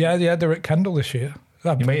 Yeah, they're at Kendal this year.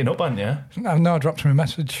 You're meeting up, aren't you? No, I dropped him a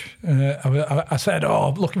message. I said,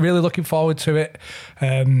 really looking forward to it.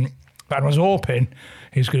 But I was hoping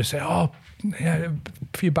he was going to say, a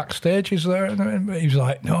few backstages there. And he was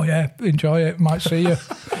like, no, enjoy it. Might see you.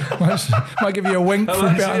 might give you a wink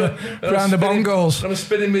from behind the bongos. I'm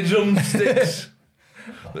spinning my drumsticks.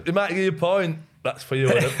 They might give you a point. That's for you.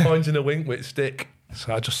 A point and a wink with stick.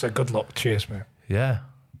 So I just said, good luck. Cheers, mate. Yeah.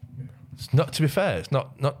 It's not, to be fair, it's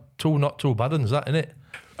not too bad, is that, innit?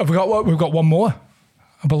 Have we got what? We've got one more,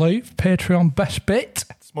 I believe. Patreon best bit.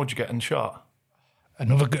 Smudge getting shot.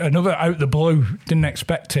 Another out the blue. Didn't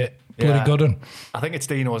expect it. Bloody good one. I think it's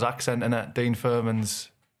Dino's accent, innit? Dean Furman's,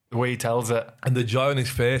 the way he tells it. And the joy on his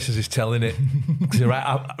face as he's telling it. Because he's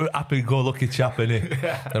right, happy-go-lucky chap, isn't he?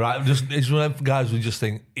 Yeah. Right, he's one of them guys who just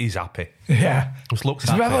think he's happy. Yeah. Just looks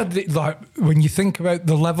happy. Remember, when you think about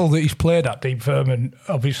the level that he's played at, Dean Furman,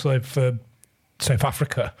 obviously for South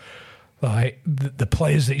Africa, like the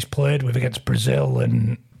players that he's played with against Brazil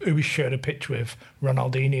and who he shared a pitch with,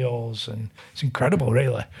 Ronaldinho's, and it's incredible,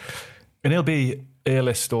 really. And he'll be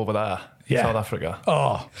A-list over there, South Africa.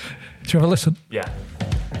 Oh, do you have a listen? Yeah.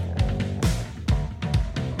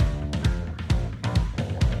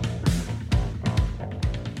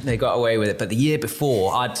 They got away with it, but the year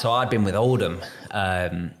before, I'd been with Oldham,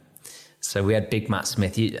 so we had Big Matt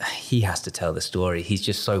Smith. He has to tell the story. He's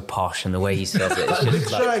just so posh, and the way he says it, it's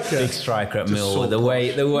just like big striker at Millwall. So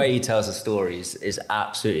the way he tells the story is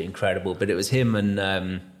absolutely incredible. But it was him,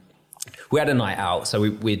 and we had a night out, so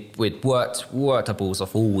we'd worked our balls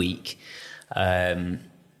off all week.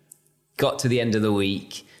 Got to the end of the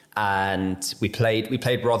week, and we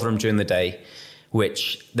played Rotherham during the day,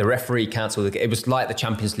 which the referee cancelled. It was like the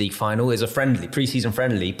Champions League final. It was a friendly, pre-season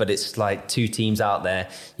friendly, but it's like two teams out there.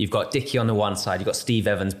 You've got Dickie on the one side, you've got Steve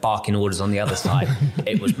Evans barking orders on the other side.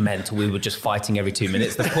 It was mental. We were just fighting every 2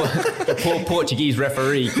 minutes. The poor Portuguese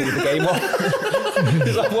referee called the game off.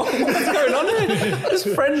 He's like, what's going on here? It's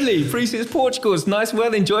friendly. Pre-season Portugal. It's nice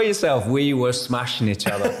weather. Enjoy yourself. We were smashing each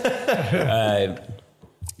other.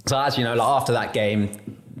 So as you know, like after that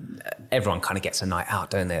game, everyone kind of gets a night out,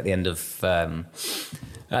 don't they, at the end of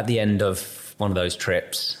at the end of one of those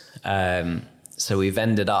trips. So we've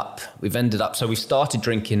ended up. So we started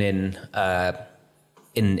drinking in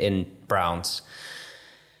Browns.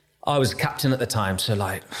 I was captain at the time, so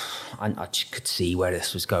like I could see where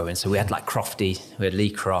this was going. So we had like Crofty, we had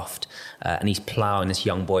Lee Croft, and he's ploughing this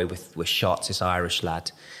young boy with shots, this Irish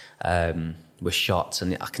lad, with shots,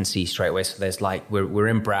 and I can see straight away. So there's like we're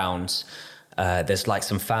in Browns. There's like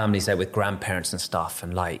some families there with grandparents and stuff,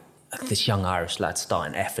 and like this young Irish lad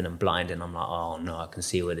starting effing and blinding. I'm like, oh no, I can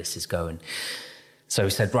see where this is going. So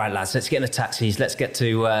we said, right, lads, let's get in the taxis. Let's get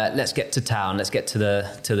to town. Let's get to the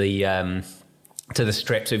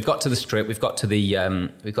strip. So we've got to the strip. We've got to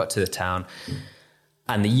the town,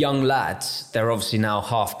 and the young lads, they're obviously now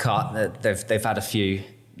half cut. They've had a few.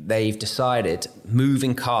 They've decided,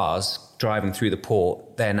 moving cars, driving through the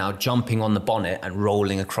port. They're now jumping on the bonnet and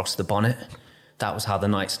rolling across the bonnet. That was how the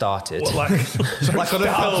night started. What, like on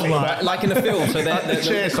a film, like in a film. So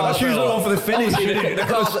the cars are all for the finish.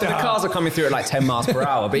 The cars are coming through at like 10 miles per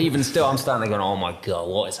hour, but even still, I'm standing there going, "Oh my god,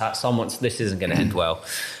 what is that? This isn't going to end well."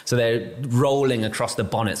 So they're rolling across the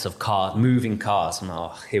bonnets of cars, moving cars. I'm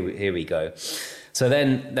like, "Oh, here we go." So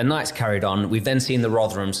then the night's carried on. We've then seen the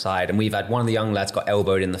Rotherham side, and we've had one of the young lads got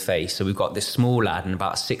elbowed in the face. So we've got this small lad and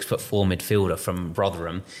about a 6'4" midfielder from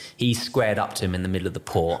Rotherham. He's squared up to him in the middle of the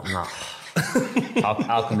port. I'm like,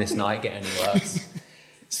 how can this night get any worse?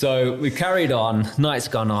 So we carried on, night's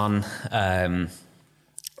gone on,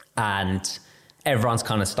 and everyone's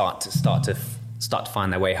kind of start to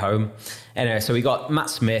find their way home. Anyway, so we got Matt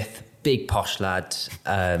Smith, big posh lad,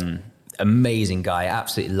 amazing guy,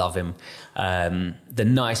 absolutely love him, the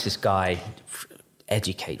nicest guy,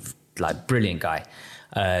 educated, like brilliant guy.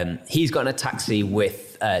 He's got in a taxi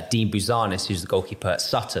with Dean Bouzanis, who's the goalkeeper at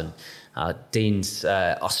Sutton. Dean's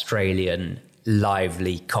Australian,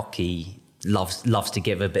 lively, cocky, loves to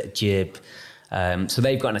give a bit of jib. So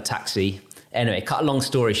they've got in a taxi. Anyway, cut a long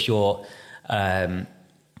story short,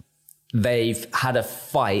 they've had a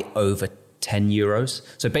fight over €10.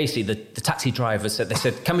 So basically, the taxi driver said,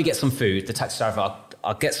 "Can we get some food?" The taxi driver,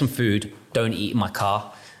 I'll get some food. Don't eat in my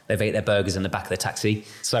car. They've ate their burgers in the back of the taxi.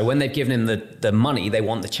 So when they've given him the money, they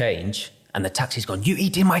want the change. And the taxi's gone, "You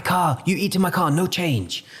eat in my car, no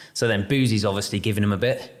change." So then Boozy's obviously giving him a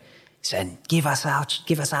bit. He said, give us our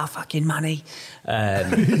fucking money.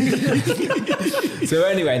 So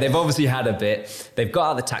anyway, they've obviously had a bit. They've got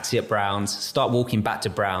out of the taxi at Browns, start walking back to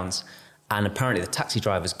Browns, and apparently the taxi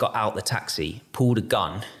driver's got out the taxi, pulled a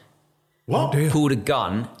gun. What? Pulled a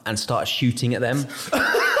gun and started shooting at them.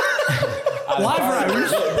 Live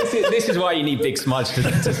rounds. This is why you need Big Smudge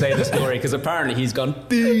to say the story, because apparently he's gone,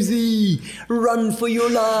 "Boozy, run for your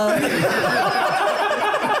life."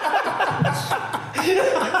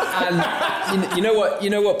 And you know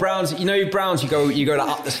what, Browns? Browns, you go like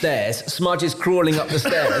up the stairs. Smudge is crawling up the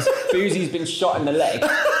stairs. Boozy's been shot in the leg.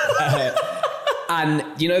 And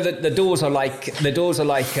you know that the doors are like those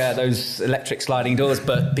electric sliding doors,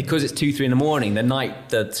 but because it's 2-3 in the morning,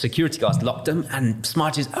 the security guards locked them, and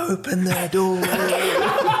Smudge has opened their door.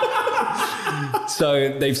 So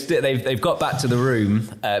they've got back to the room.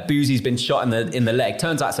 Boozy's been shot in the leg.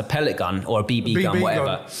 Turns out it's a pellet gun or a BB gun,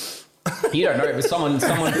 whatever. You don't know if someone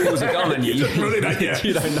pulls a gun on you.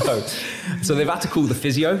 You don't know. So they've had to call the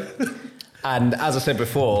physio. And as I said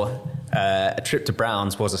before, a trip to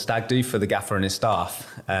Browns was a stag do for the gaffer and his staff.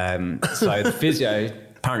 So the physio,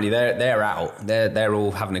 apparently they're out. They're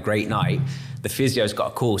all having a great night. The physio's got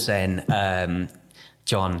a call saying,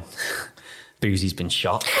 "John, Boozy's been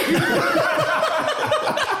shot."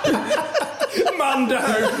 Man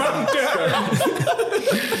down.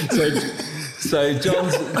 So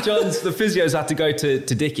John's the physio's had to go to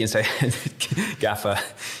Dickie and say, "Gaffer,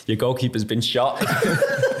 your goalkeeper's been shot.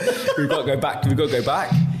 We've got to go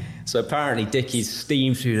back." So apparently Dickie's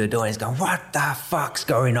steamed through the door and he's going, "What the fuck's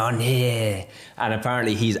going on here?" And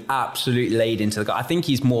apparently he's absolutely laid into the guy. I think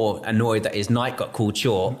he's more annoyed that his night got called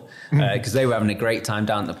short because they were having a great time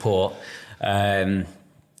down at the port.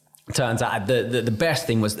 Turns out the best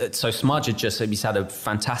thing was that Smudge he's had a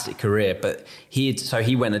fantastic career, but he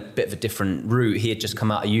went a bit of a different route. He had just come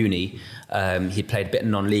out of uni. He'd played a bit of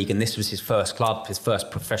non-league, and this was his first club, his first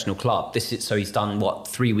professional club. So he's done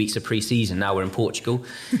 3 weeks of pre-season. Now we're in Portugal.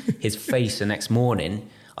 His face the next morning,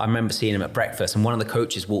 I remember seeing him at breakfast, and one of the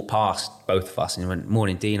coaches walked past both of us and he went,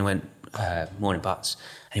 "Morning, Dean." I went, "Morning, Butts."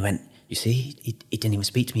 And he went, "You see, he didn't even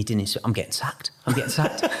speak to me, didn't he? I'm getting sacked.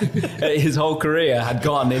 His whole career had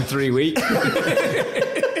gone in 3 weeks.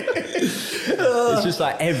 It's just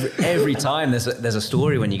like every time there's a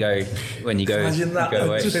story when you go. Imagine that. You go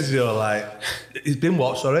away. Physio, like, he's been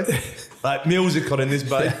what? Sorry, like music on in this,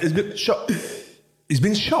 but he's been shot. He's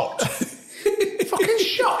been shot. Fucking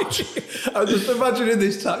shot. I'm just imagining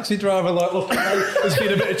this taxi driver like looking out and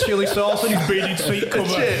seeing a bit of chili sauce in his beaded seat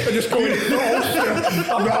cover and just going,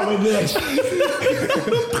 I'm having this.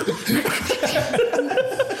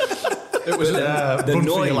 It was the run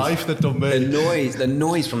noise, for your life that done me. the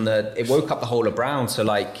noise from it woke up the whole of Brown. So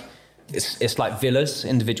like, it's like villas,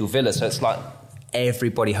 individual villas. So it's like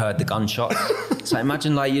everybody heard the gunshots. So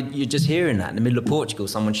imagine like you're just hearing that in the middle of Portugal,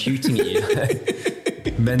 someone shooting at you.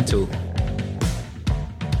 Mental.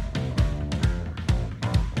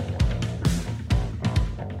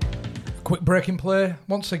 Quick break in play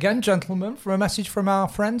once again, gentlemen, for a message from our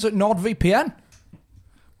friends at NordVPN.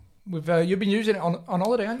 You've been using it on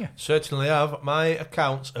holiday, haven't you? Certainly have. My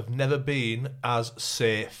accounts have never been as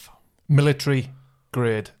safe. Military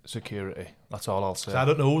grade security. That's all I'll say. So I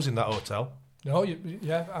don't know who's in that hotel. No,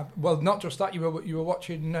 well, not just that. You were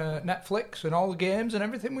watching Netflix and all the games and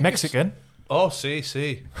everything. Mexican. Oh,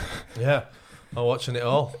 see. Yeah, I'm watching it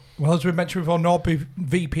all. Well, as we mentioned before,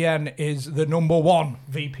 NordVPN is the #1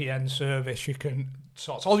 VPN service. You can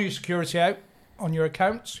sort all your security out on your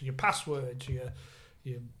accounts, your passwords, your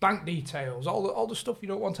bank details, all the stuff you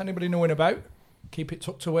don't want anybody knowing about. Keep it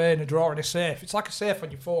tucked away in a drawer in a safe. It's like a safe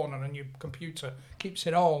on your phone and on your computer. Keeps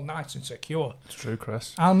it all nice and secure. It's true,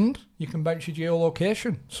 Chris. And you can bounce your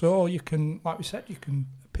geolocation. So you can, like we said, you can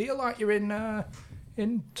appear like you're in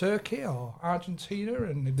Turkey or Argentina,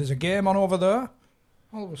 and if there's a game on over there,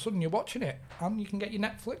 all of a sudden you're watching it, and you can get your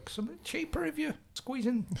Netflix a bit cheaper if you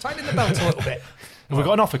tighten the belt a little bit. Have we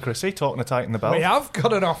got an offer, Chrissy? Talking to tighten the belt. We have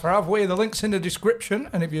got an offer, have we? The link's in the description,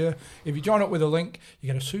 and if you join up with a link, you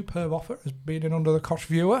get a superb offer as being an Under the Cosh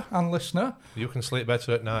viewer and listener. You can sleep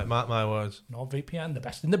better at night, mark my words. NordVPN, the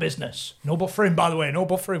best in the business. No buffering, by the way, no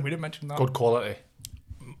buffering. We didn't mention that. Good quality.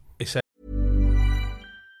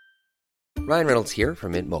 Ryan Reynolds here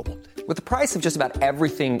from Mint Mobile. With the price of just about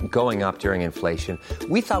everything going up during inflation,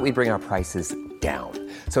 we thought we'd bring our prices down.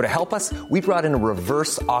 So to help us, we brought in a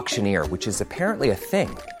reverse auctioneer, which is apparently a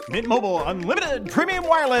thing. Mint Mobile Unlimited Premium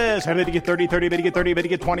Wireless. How to get 30, 30, how to get 30, how to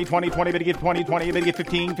get 20, 20, 20, how to get 20, 20, how to get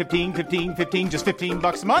 15, 15, 15, 15, just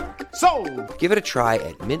 $15 a month? Sold! Give it a try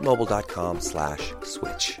at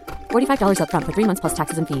mintmobile.com/switch. $45 up front for 3 months plus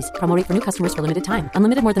taxes and fees. Promo rate for new customers for limited time.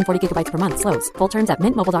 Unlimited more than 40 gigabytes per month. Slows full terms at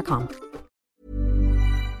mintmobile.com.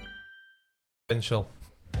 Potential.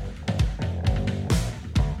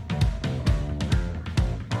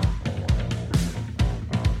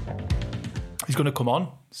 He's going to come on,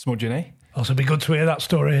 smudging, eh? Also, be good to hear that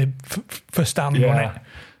story for Stan, wouldn't it?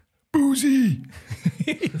 Boozy!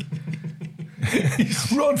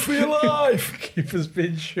 Run for your life! Keeper's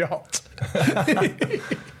been shot. Classic,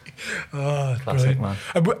 brilliant. man.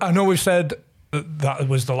 I know we've said that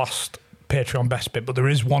was the last Patreon best bit, but there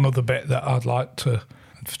is one other bit that I'd like to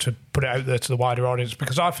put it out there to the wider audience,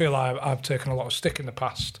 because I feel I've taken a lot of stick in the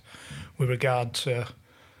past with regard to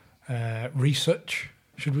research,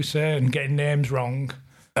 should we say, and getting names wrong.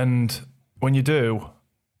 And when you do,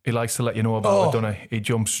 he likes to let you know about it, doesn't he? He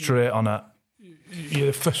jumps straight on it. You're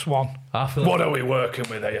the first one. What are we working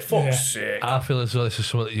with here? Fuck's sake. I feel as though this is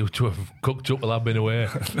something that you two have cooked up while I've been away.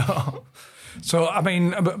 No. So, I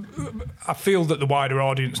mean, I feel that the wider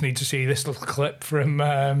audience need to see this little clip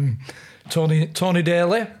from Tony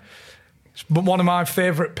Daly. It's one of my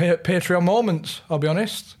favourite Patreon moments, I'll be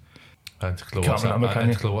honest. I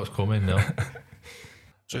don't know what's coming now.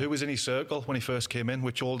 So who was in his circle when he first came in?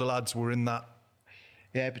 Which older lads were in that?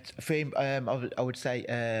 Yeah, but for him, I would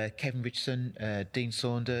say Kevin Richardson, Dean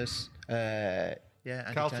Saunders.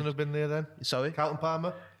 Carlton have been there then? Sorry? Carlton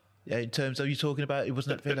Palmer? Yeah, in terms of you talking about, it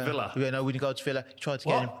wasn't at Villa. Villa. Yeah, no, when you got to Villa, you tried to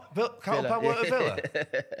get him. Carlton Palmer weren't at Villa?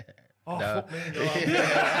 Oh, No. fuck me. No.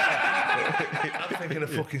 I'm thinking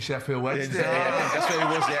of fucking Sheffield Wednesday. Yeah, that's where he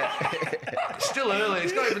was, yeah. It's still early.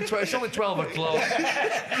 It's not even 12. It's only 12 o'clock.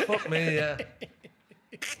 Fuck me, yeah.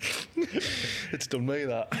 It's done me,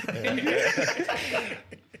 that.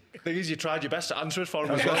 Thing is, you tried your best to answer it for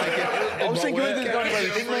him as well. I was thinking,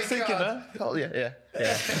 I was thinking, huh? Oh, yeah.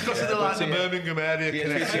 Because of the Birmingham area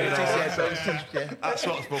connection. That's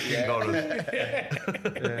what's fucking got us.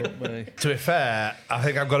 To be fair, I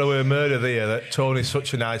think I've got to murder there that Tony's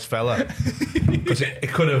such a nice fella. Because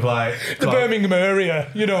it could have the Birmingham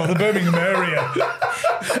area, the Birmingham area.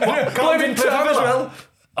 Blaming Tom as well.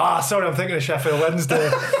 Sorry, I'm thinking of Sheffield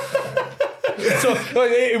Wednesday. So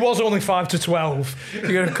it was only 5 to 12.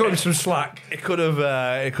 You're going to cut him some slack. It could have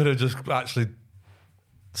just actually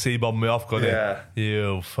C-bombed me off, couldn't it?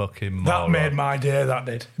 You fucking moron. That made my day, that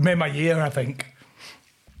did. It made my year, I think.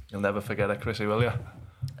 You'll never forget it, Chrissy, will you?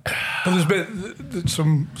 But there's been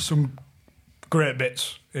some great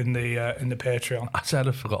bits in the Patreon. I said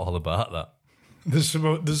I forgot all about that. There's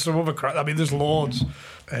some other crap. I mean, there's loads.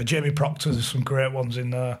 Jamie Proctor, there's some great ones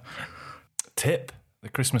in there. Tip. The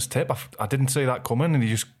Christmas tip. I didn't see that coming, and he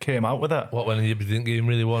just came out with it. What, when you didn't give him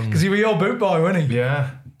really one? Because he was your boot boy, wasn't he? Yeah.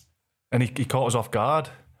 And he caught us off guard.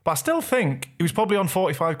 But I still think he was probably on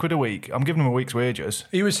 45 quid a week. I'm giving him a week's wages.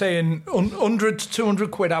 He was saying 100 to 200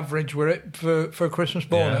 quid average were it for a Christmas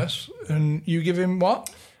bonus, and you give him what?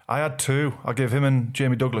 I had 2. I give him and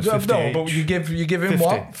Jamie Douglas 50 No, each. but you give him 50,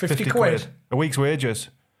 what? 50 quid? A week's wages.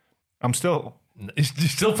 I'm still... You're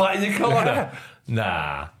still fighting your corner?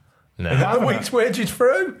 Nah. A week's wages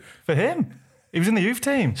through? For him. He was in the youth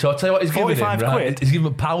team. So I'll tell you what he's giving him, 45 right? quid. He's giving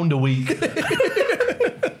him £1 a week.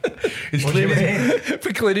 He's What do you mean?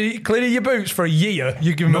 For cleaning your boots for a year,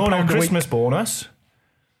 you give him a pound a Christmas week. bonus.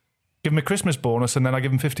 Give him a Christmas bonus, and then I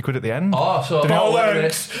give him 50 quid at the end. Oh, so...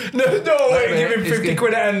 Bollocks! No, give him 50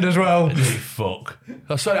 quid at end as well. You fuck.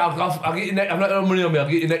 Oh, sorry, I'll get you next... I've not got no money on me, I'll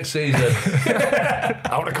get you next season.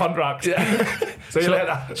 Out of contract. Yeah. See you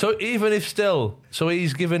later. So even if still... So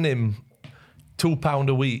he's giving him £2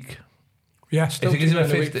 a week. Yeah, still If he gives him a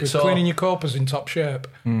giving 50, for so- cleaning your corpus in top shape.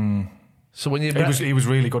 So when you... He was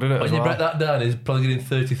really good at it When as you well. break that down, he's probably getting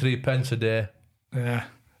 33 pence a day. Yeah.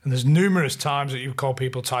 And there's numerous times that you call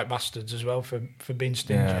people tight bastards as well for being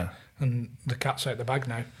stingy. Yeah. And the cat's out the bag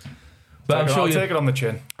now. But I'll take it on the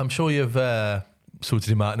chin. I'm sure you've sorted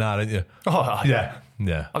him out now, haven't you? Oh, Yeah.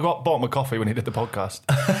 I bought him a coffee when he did the podcast.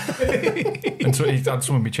 And so he had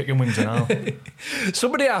some of my chicken wings now.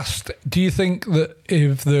 Somebody asked, do you think that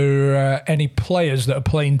if there are any players that are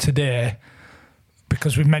playing today,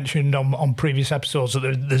 because we've mentioned on previous episodes that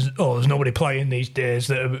there's nobody playing these days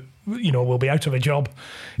that are, will be out of a job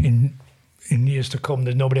in years to come.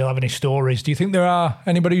 There's nobody will have any stories. Do you think there are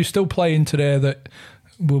anybody who's still playing today that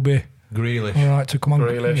will be Grealish. all right to come on?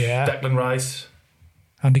 Grealish, Yeah. Declan Rice.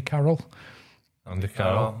 Andy Carroll. Andy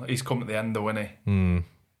Carroll. Oh, he's come at the end though, isn't he? In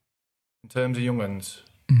terms of young ones.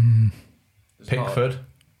 Pickford.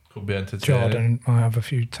 Could be entertaining. Jordan, I have a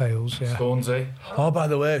few tales, yeah. Stonesy. Oh, by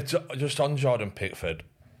the way, just on Jordan Pickford,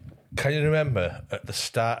 can you remember at the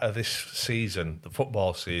start of this season, the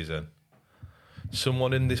football season,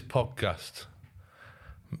 someone in this podcast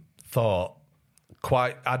thought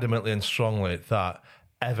quite adamantly and strongly that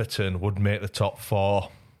Everton would make the top 4.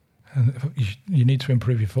 You need to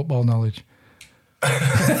improve your football knowledge. I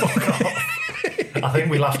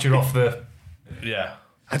think we laughed you off the... Yeah.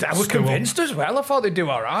 I was convinced as well. I thought they'd do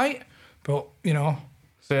all right. But,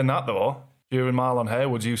 Saying that though, during Marlon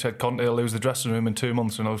Haywood's, you said Conte will lose the dressing room in 2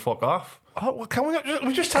 months and he'll fuck off. Oh, well, can we not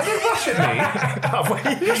we just had a bash at me? Have we?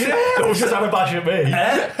 Don't just have a bash at me.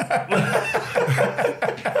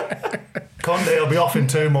 Conte will be off in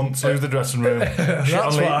 2 months, lose the dressing room.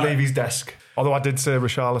 Leave his desk. Although I did say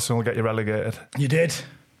Richarlison will get you relegated. You did.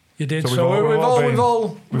 So we've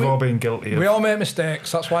all been guilty. We all make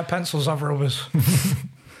mistakes. That's why pencils have rubbers.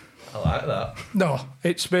 I like that. No,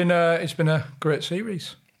 it's been a great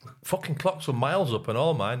series. Fucking clocks were miles up and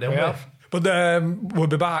all mine, didn't we? have. But we'll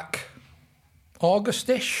be back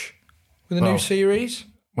August-ish with a new series.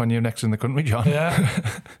 When you're next in the country, John. Yeah.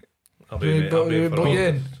 I'll be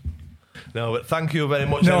in. No, but thank you very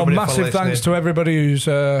much. No, everybody, massive for thanks to everybody who's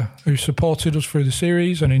supported us through the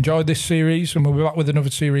series and enjoyed this series, and we'll be back with another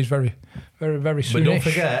series very, very, very soon. But don't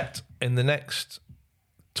forget, in the next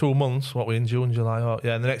 2 months, what we in June, July,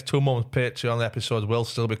 in the next 2 months, Patreon episodes will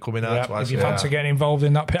still be coming out. Yeah, if you fancy getting involved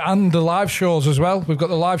in that pit, and the live shows as well. We've got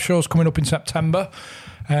the live shows coming up in September.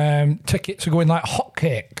 Tickets are going like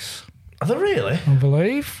hotcakes. Are they really? I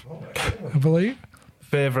believe.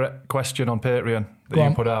 Favourite question on Patreon that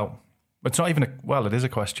you put out? It's not even it is a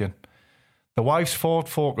question. The wife's Ford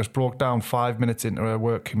Focus broke down 5 minutes into her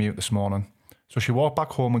work commute this morning. So she walked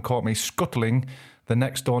back home and caught me scuttling the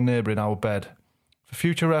next door neighbour in our bed. For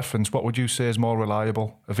future reference, what would you say is more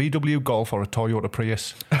reliable? A VW Golf or a Toyota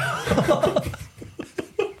Prius?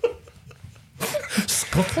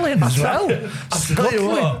 Scuttling as well. I'll tell you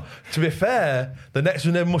what, to be fair, the next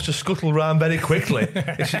one must have scuttled round very quickly.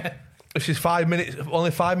 If she's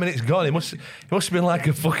only 5 minutes gone, it must have been like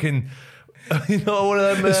a fucking, one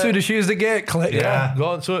of them. As soon as she has the gate click. Yeah, go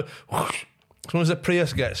on. So, as soon as the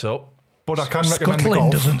Prius gets up. But I can recommend the Scuttling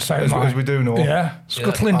Golf, doesn't sound as like... we do know. Yeah,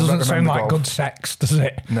 scuttling doesn't sound like good sex, does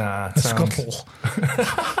it? Nah, it a sounds... scuttle.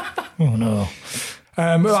 Oh, no.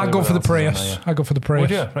 I'd go for the Prius. I'd go for the Prius.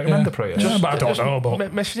 Would you recommend the Prius? Yeah, but I don't know.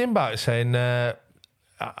 But Message him back saying, are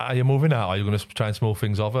you moving out? Are you going to try and smooth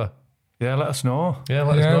things over? Yeah, let us know. Yeah,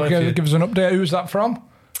 let us know. Give us an update. Who's that from?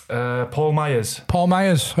 Paul Myers. Paul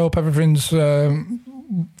Myers. Hope everything's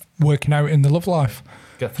working out in the love life.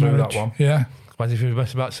 Get through that one. Yeah. Imagine if you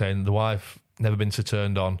messed about saying the wife never been so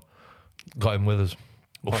turned on, got him with us.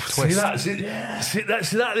 See that? See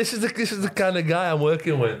that? This is the kind of guy I'm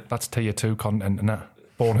working with. That's tier 2 content, isn't it?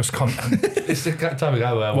 Bonus content. It's the type of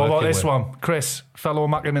guy I'm What working about this with. one? Chris, fellow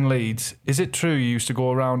Mackham in Leeds. Is it true you used to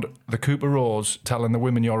go around the Cooper Rows telling the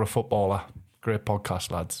women you're a footballer? Great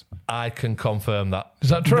podcast, lads. I can confirm that. Is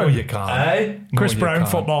that true? No, you can't. Hey? No, Chris you Brown,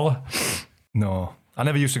 can't. footballer. No. I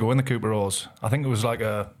never used to go in the Cooper Rows. I think it was like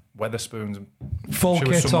a Weatherspoons. Full She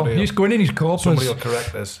was kit on. somebody He used to go in his corpus. Somebody will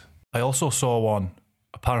correct us. I also saw one.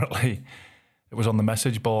 Apparently, it was on the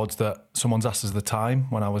message boards that someone's asked us the time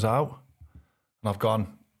when I was out. And I've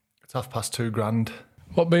gone, it's 2:30.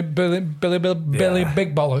 What, Billy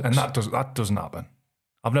Big Bollocks? And that doesn't happen.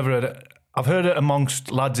 I've never heard it. I've heard it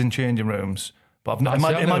amongst lads in changing rooms, but I've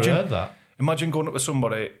I've never heard that. Imagine going up to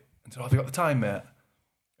somebody and saying, "Have you got the time, mate?"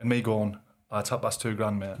 And me going, "It's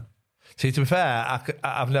 2:30, mate." See, to be fair,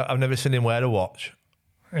 I've never seen him wear a watch.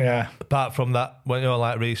 Yeah. Apart from that, when you're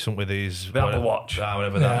like recent with his The Apple Watch.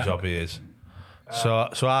 whatever that job he is. So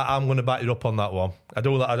I'm going to back you up on that one. I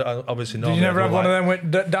do that. I obviously know. Did you never have one of them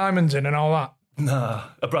with diamonds in and all that? Nah,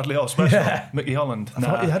 a Bradley Hall special. Yeah. Mickey Holland. I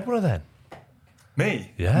thought you had one of them.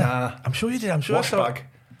 Me? Yeah. Nah. I'm sure you did. I'm sure Wash I saw bag.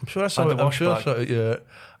 I'm sure I saw And it. the I'm wash sure I bag. saw it at your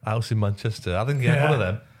house in Manchester. I think you had Yeah. one of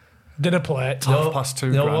them. Dinner plate.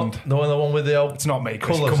 £2,000. No, the one with the old. It's not me,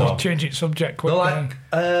 Chris. Colours Come on. on. Change it subject quick. No, like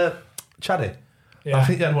Chaddy. Yeah. I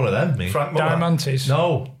think you had one of them, me. Frank Muller. Diamantes.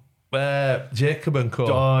 No, Jacob and Co.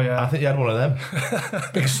 Oh, yeah. I think you had one of them.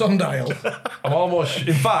 Big sundial. I'm almost.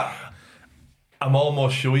 In fact, I'm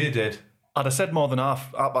almost sure you did. I'd have said more than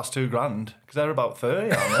 £2,000 because they're about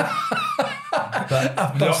 30, aren't they?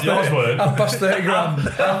 Yours weren't. Past 30 grand.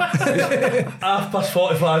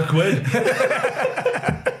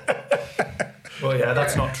 £45. Well, yeah,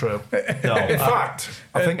 that's not true. No. In fact,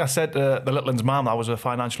 I think I said to the little one's mum I was a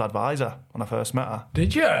financial advisor when I first met her.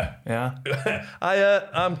 Did you? Yeah.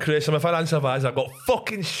 I'm Chris. I'm a financial advisor. I've got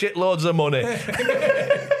fucking shitloads of money.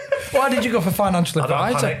 Why did you go for financial I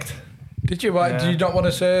advisor? panicked. Did you? Why? Yeah. Did you not want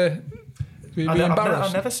to say? You'd be I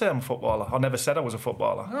embarrassed. never say I'm a footballer. I never said I was a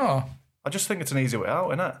footballer. Oh. I just think it's an easy way out,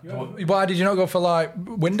 innit? Why did you not go for like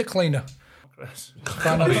window cleaner? Chris.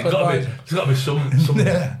 Financial There's advisor. got to be some.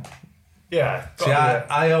 Yeah. See,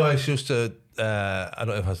 I always used to. I don't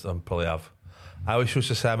know if I probably have. I always used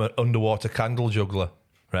to say I'm an underwater candle juggler,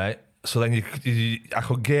 right? So then I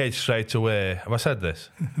could gauge straight away. Have I said this?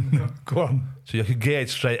 Go on. So you could gauge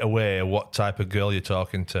straight away what type of girl you're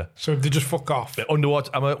talking to. So they just fuck off. Underwater.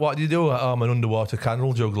 What do you do? Oh, I'm an underwater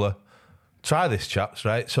candle juggler. Try this, chaps.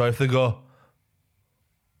 Right. So if they go,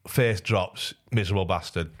 face drops, miserable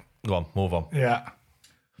bastard. Go on, move on. Yeah.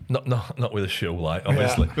 Not with a shoe, like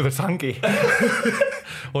obviously. With a tanky.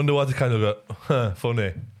 Underwater candle go,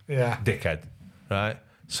 funny. Yeah. Dickhead. Right.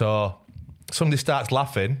 So somebody starts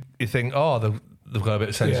laughing. You think, oh, they've got a bit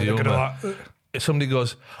of sense of they're humour. gonna If somebody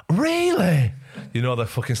goes, really? You know they're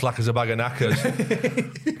fucking slack as a bag of knackers.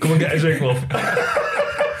 Come and get a drink, love.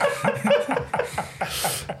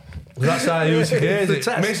 That's how you used to gauge The it.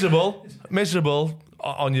 test. Miserable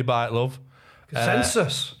on your bike, love.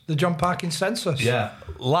 Census. The John Parkin census. Yeah.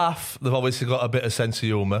 Laugh. They've obviously got a bit of sense of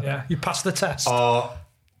humour. Yeah. You passed the test. Or,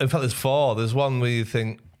 in fact, there's 4. There's one where you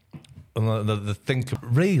think, and the think,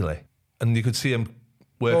 really? And you could see them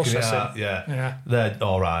working it out. Yeah. Yeah. They're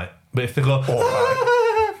all right. But if they go, all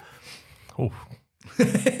right. Oh.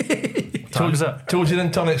 Two gin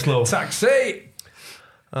and tonics, love. Taxi.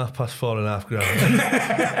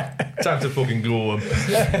 £4.5 Time to fucking go home.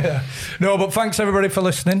 No, but thanks everybody for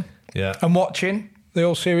listening. Yeah. And watching the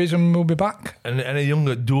whole series, and we'll be back. And any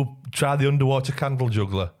younger, do try the underwater candle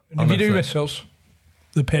juggler. And if you do miss us,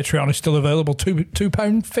 the Patreon is still available,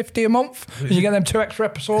 £2.50 a month. And you get them 2 extra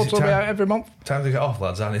episodes. Will be out every month. Time to get off,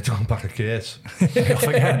 lads. I need to unpack a case. Off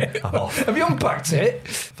again. I'm off. Have you unpacked it?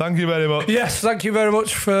 Thank you very much. Yes, thank you very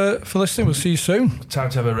much for listening. We'll see you soon. Time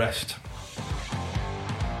to have a rest.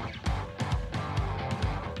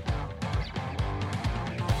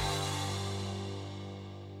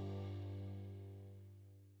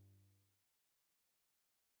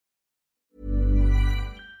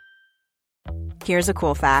 Here's a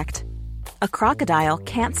cool fact. A crocodile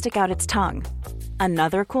can't stick out its tongue.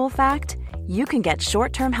 Another cool fact, you can get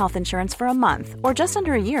short-term health insurance for a month or just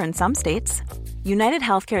under a year in some states. United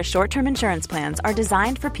Healthcare short-term insurance plans are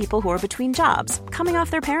designed for people who are between jobs, coming off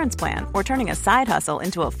their parents' plan, or turning a side hustle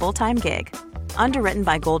into a full-time gig. Underwritten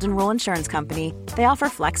by Golden Rule Insurance Company, they offer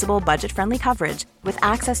flexible, budget-friendly coverage with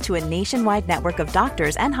access to a nationwide network of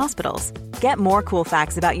doctors and hospitals. Get more cool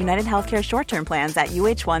facts about United Healthcare short-term plans at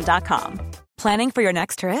uh1.com. Planning for your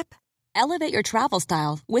next trip? Elevate your travel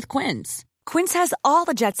style with Quince. Quince has all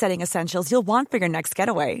the jet-setting essentials you'll want for your next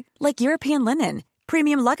getaway, like European linen,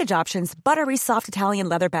 premium luggage options, buttery soft Italian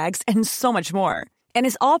leather bags, and so much more. And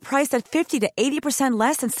is all priced at 50 to 80%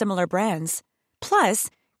 less than similar brands. Plus,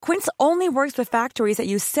 Quince only works with factories that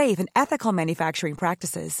use safe and ethical manufacturing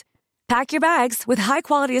practices. Pack your bags with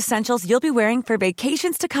high-quality essentials you'll be wearing for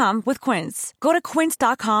vacations to come with Quince. Go to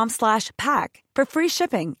quince.com/pack for free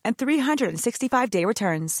shipping and 365-day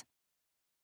returns.